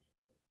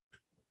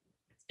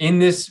 In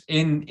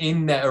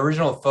the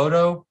original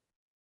photo,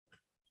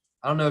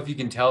 I don't know if you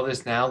can tell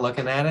this now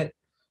looking at it,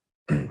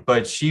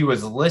 but she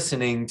was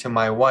listening to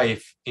my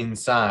wife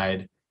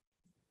inside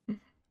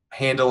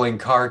handling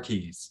car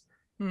keys.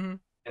 Mm-hmm.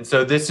 And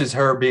so this is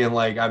her being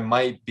like, I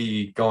might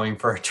be going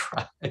for a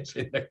drive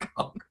in the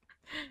car.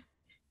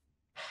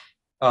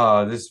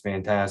 Oh, this is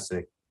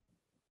fantastic.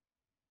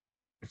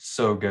 It's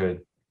so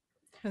good.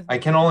 I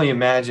can only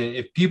imagine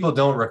if people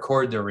don't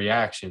record their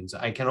reactions,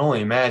 I can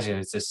only imagine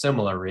it's a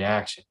similar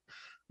reaction.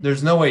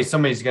 There's no way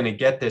somebody's going to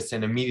get this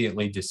and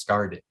immediately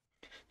discard it.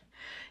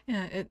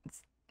 Yeah,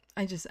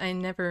 I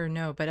never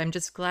know, but I'm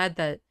just glad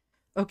that,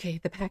 okay,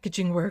 the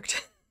packaging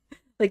worked.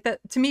 Like that,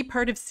 to me,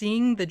 part of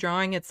seeing the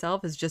drawing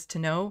itself is just to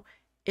know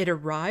it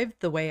arrived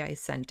the way I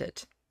sent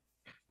it.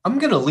 I'm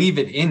going to leave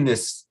it in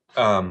this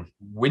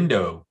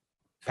window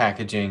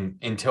packaging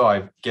until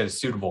I get a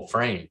suitable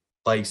frame.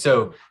 Like,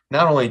 so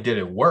not only did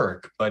it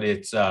work, but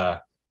it has,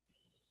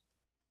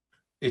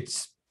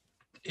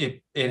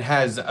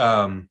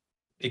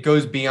 it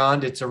goes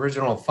beyond its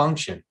original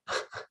function.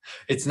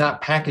 It's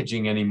not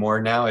packaging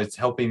anymore. Now it's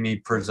helping me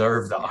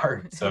preserve the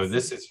art. So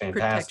this is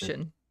fantastic.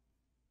 Protection.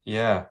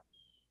 Yeah.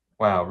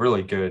 Wow.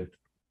 Really good.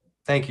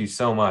 Thank you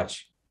so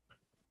much.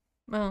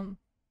 Well,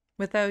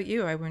 without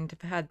you, I wouldn't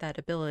have had that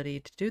ability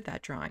to do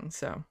that drawing.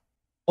 So.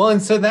 Well,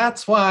 and so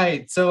that's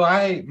why,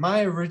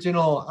 my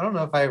original, I don't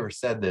know if I ever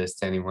said this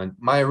to anyone,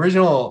 my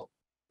original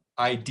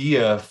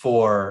idea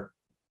for,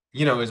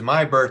 it was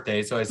my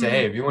birthday. So I say,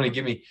 hey, if you want to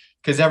give me,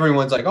 because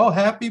everyone's like, oh,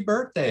 happy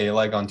birthday,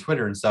 like on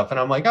Twitter and stuff. And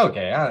I'm like,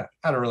 okay,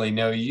 I don't really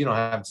know you. You don't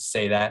have to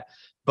say that.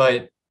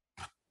 But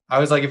I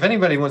was like, if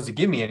anybody wants to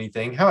give me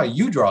anything, how about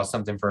you draw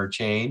something for a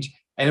change?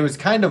 And it was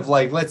kind of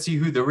like, let's see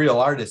who the real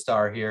artists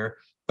are here.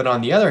 But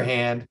on the other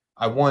hand,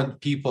 I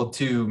want people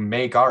to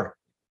make art.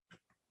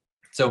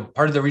 So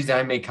part of the reason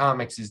I make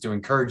comics is to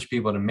encourage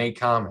people to make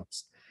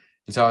comics.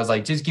 And so I was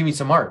like, just give me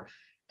some art.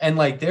 And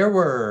like there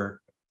were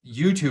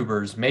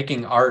YouTubers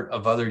making art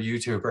of other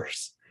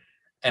YouTubers.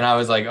 And I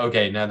was like,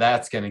 okay, now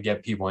that's going to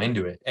get people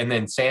into it. And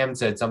then Sam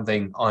said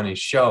something on his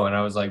show, and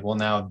I was like, well,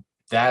 now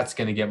that's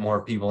going to get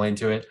more people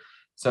into it.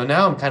 So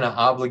now I'm kind of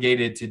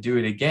obligated to do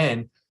it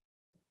again,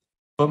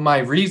 but my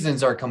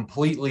reasons are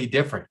completely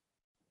different.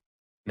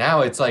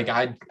 Now it's like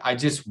I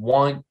just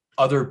want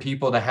other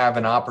people to have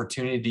an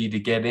opportunity to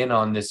get in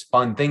on this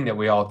fun thing that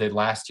we all did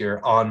last year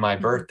on my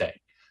birthday.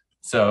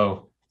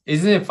 So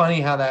isn't it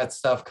funny how that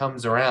stuff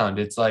comes around?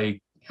 It's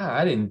like,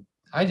 yeah,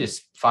 I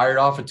just fired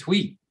off a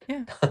tweet.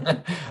 Yeah.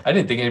 I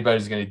didn't think anybody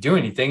was going to do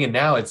anything. And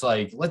now it's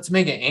like, let's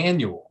make it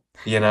annual,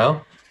 you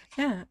know?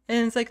 Yeah.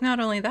 And it's like, not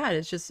only that,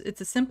 it's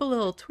a simple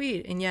little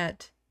tweet, and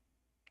yet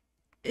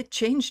it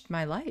changed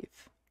my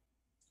life.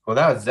 Well,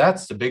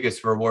 that's the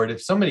biggest reward.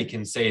 If somebody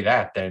can say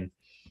that, then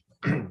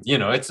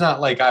it's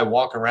not like I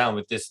walk around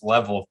with this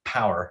level of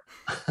power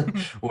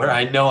where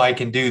I know I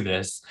can do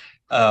this.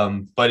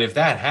 But if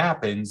that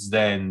happens,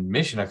 then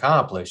mission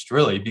accomplished,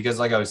 really, because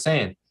like I was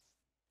saying,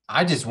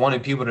 I just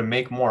wanted people to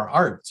make more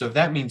art. So if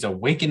that means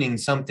awakening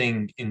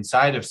something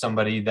inside of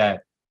somebody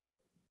that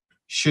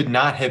should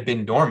not have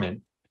been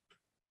dormant,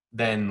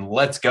 then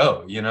let's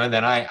go.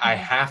 Then I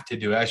have to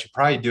do it. I should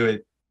probably do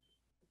it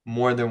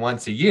more than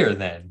once a year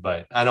then,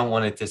 but I don't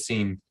want it to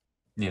seem,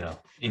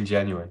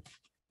 ingenuine.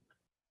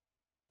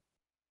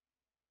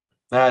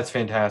 That's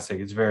fantastic.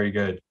 It's very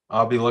good.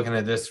 I'll be looking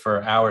at this for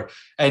an hour.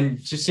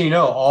 And just so you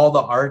know, all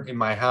the art in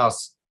my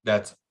house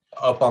that's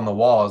up on the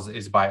walls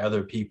is by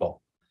other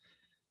people.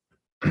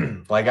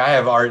 Like I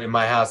have art in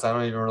my house I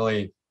don't even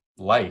really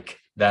like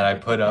that I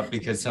put up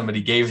because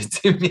somebody gave it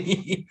to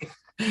me.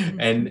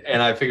 and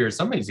I figure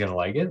somebody's gonna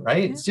like it,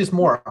 right? It's just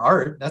more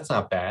art. That's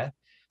not bad.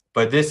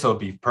 But this will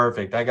be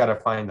perfect. I gotta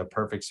find the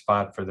perfect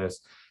spot for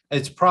this.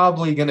 It's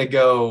probably gonna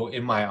go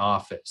in my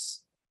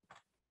office,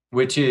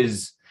 which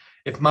is,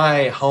 if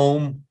my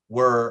home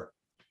were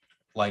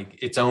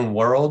like its own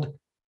world,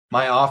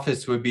 my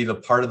office would be the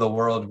part of the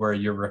world where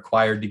you're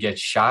required to get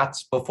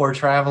shots before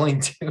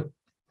traveling to.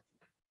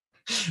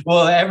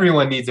 Well,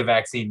 everyone needs a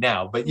vaccine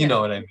now, but you know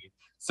what I mean.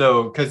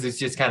 So, because it's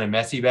just kind of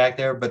messy back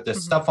there, but the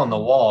stuff on the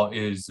wall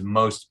is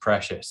most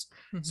precious.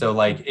 So,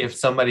 like, if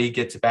somebody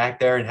gets back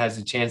there and has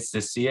a chance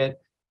to see it,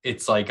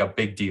 it's like a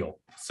big deal.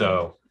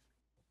 So,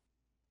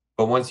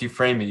 but once you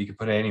frame it, you can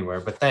put it anywhere.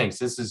 But thanks,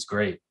 this is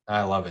great.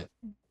 I love it.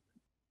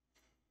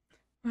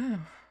 Wow.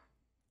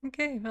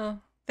 Okay,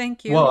 well,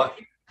 thank you. Well,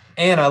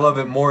 and I love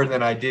it more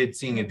than I did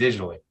seeing it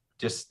digitally.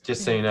 Just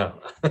so you know.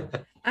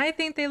 I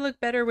think they look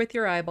better with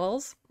your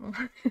eyeballs.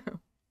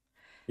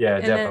 Yeah,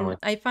 And definitely.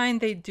 then I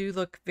find they do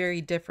look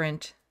very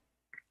different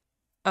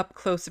up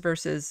close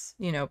versus,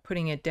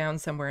 putting it down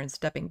somewhere and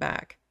stepping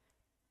back.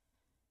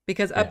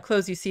 Because up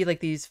close you see like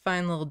these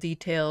fine little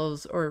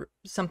details, or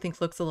something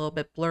looks a little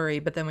bit blurry,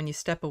 but then when you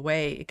step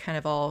away, it kind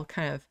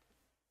of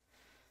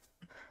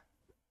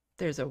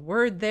there's a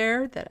word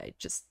there that I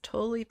just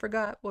totally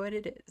forgot what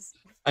it is.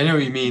 I know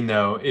what you mean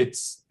though.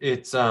 It's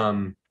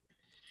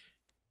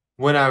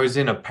when I was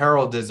in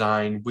apparel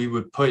design, we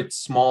would put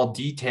small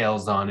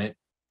details on it.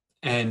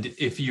 And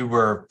if you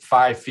were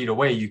 5 feet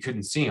away, you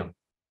couldn't see them.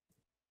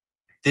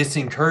 This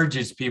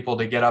encourages people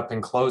to get up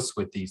and close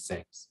with these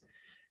things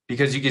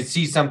because you can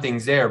see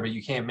something's there, but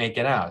you can't make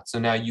it out. So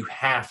now you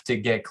have to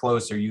get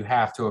closer, you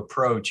have to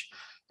approach,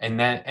 and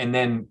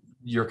then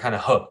you're kind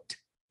of hooked,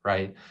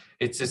 right?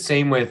 It's the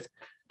same with,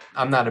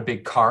 I'm not a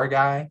big car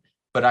guy,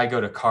 but I go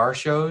to car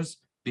shows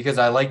because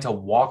I like to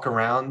walk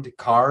around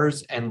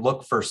cars and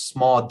look for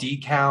small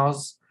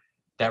decals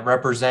that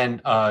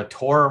represent a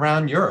tour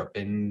around Europe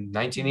in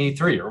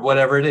 1983 or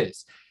whatever it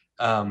is.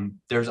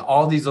 There's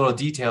all these little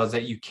details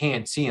that you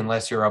can't see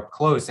unless you're up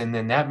close. And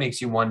then that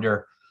makes you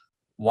wonder,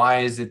 why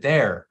is it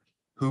there?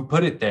 Who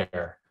put it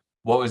there?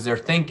 What was their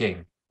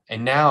thinking?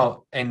 And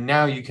now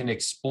you can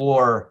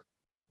explore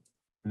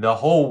the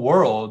whole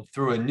world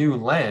through a new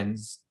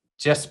lens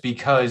just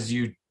because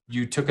you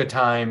took a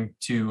time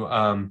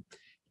to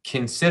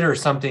consider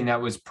something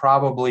that was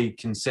probably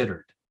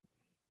considered,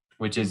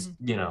 which is,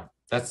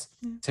 that's,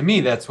 to me,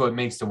 that's what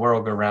makes the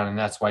world go round, and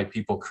that's why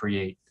people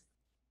create.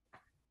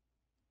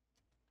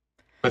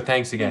 But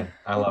thanks again.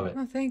 I love it.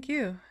 Oh, thank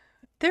you.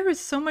 There was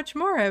so much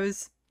more. I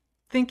was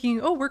thinking,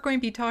 oh, we're going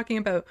to be talking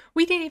about,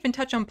 we didn't even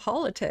touch on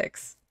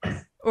politics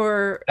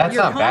or That's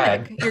your not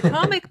comic, bad. your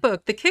comic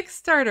book, the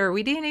Kickstarter.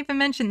 We didn't even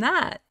mention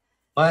that.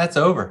 Well, that's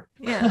over.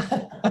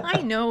 Yeah,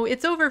 I know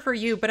it's over for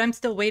you, but I'm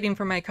still waiting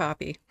for my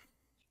copy.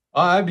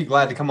 Well, I'd be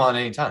glad to come on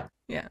anytime.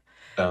 Yeah.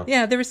 So.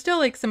 Yeah, there were still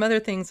like some other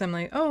things I'm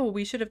like, oh,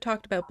 we should have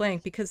talked about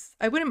blank, because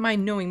I wouldn't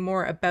mind knowing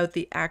more about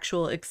the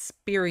actual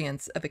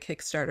experience of a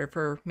Kickstarter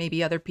for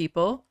maybe other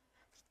people,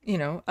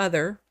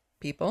 other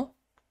people,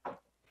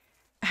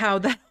 how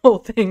that whole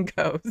thing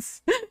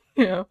goes.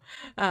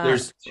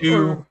 There's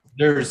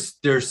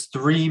there's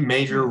three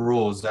major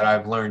rules that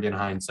I've learned in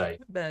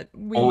hindsight. But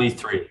only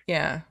three.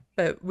 Yeah,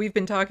 but we've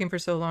been talking for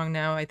so long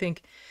now. I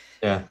think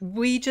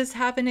we just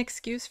have an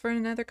excuse for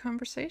another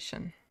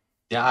conversation.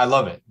 Yeah, I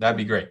love it. That'd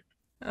be great.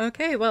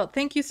 Okay, well,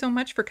 thank you so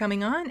much for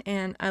coming on,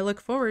 and I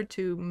look forward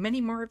to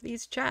many more of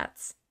these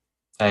chats.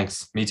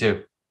 Thanks. Me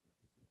too.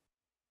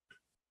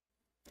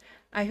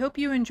 I hope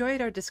you enjoyed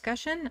our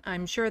discussion.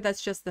 I'm sure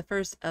that's just the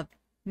first of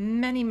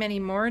many, many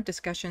more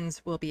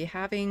discussions we'll be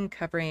having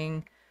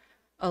covering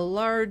a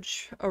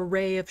large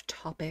array of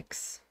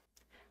topics.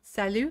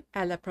 Salut,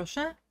 à la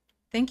prochaine.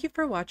 Thank you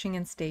for watching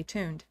and stay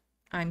tuned.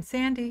 I'm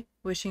Sandy,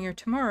 wishing your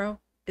tomorrow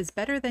is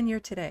better than your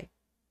today.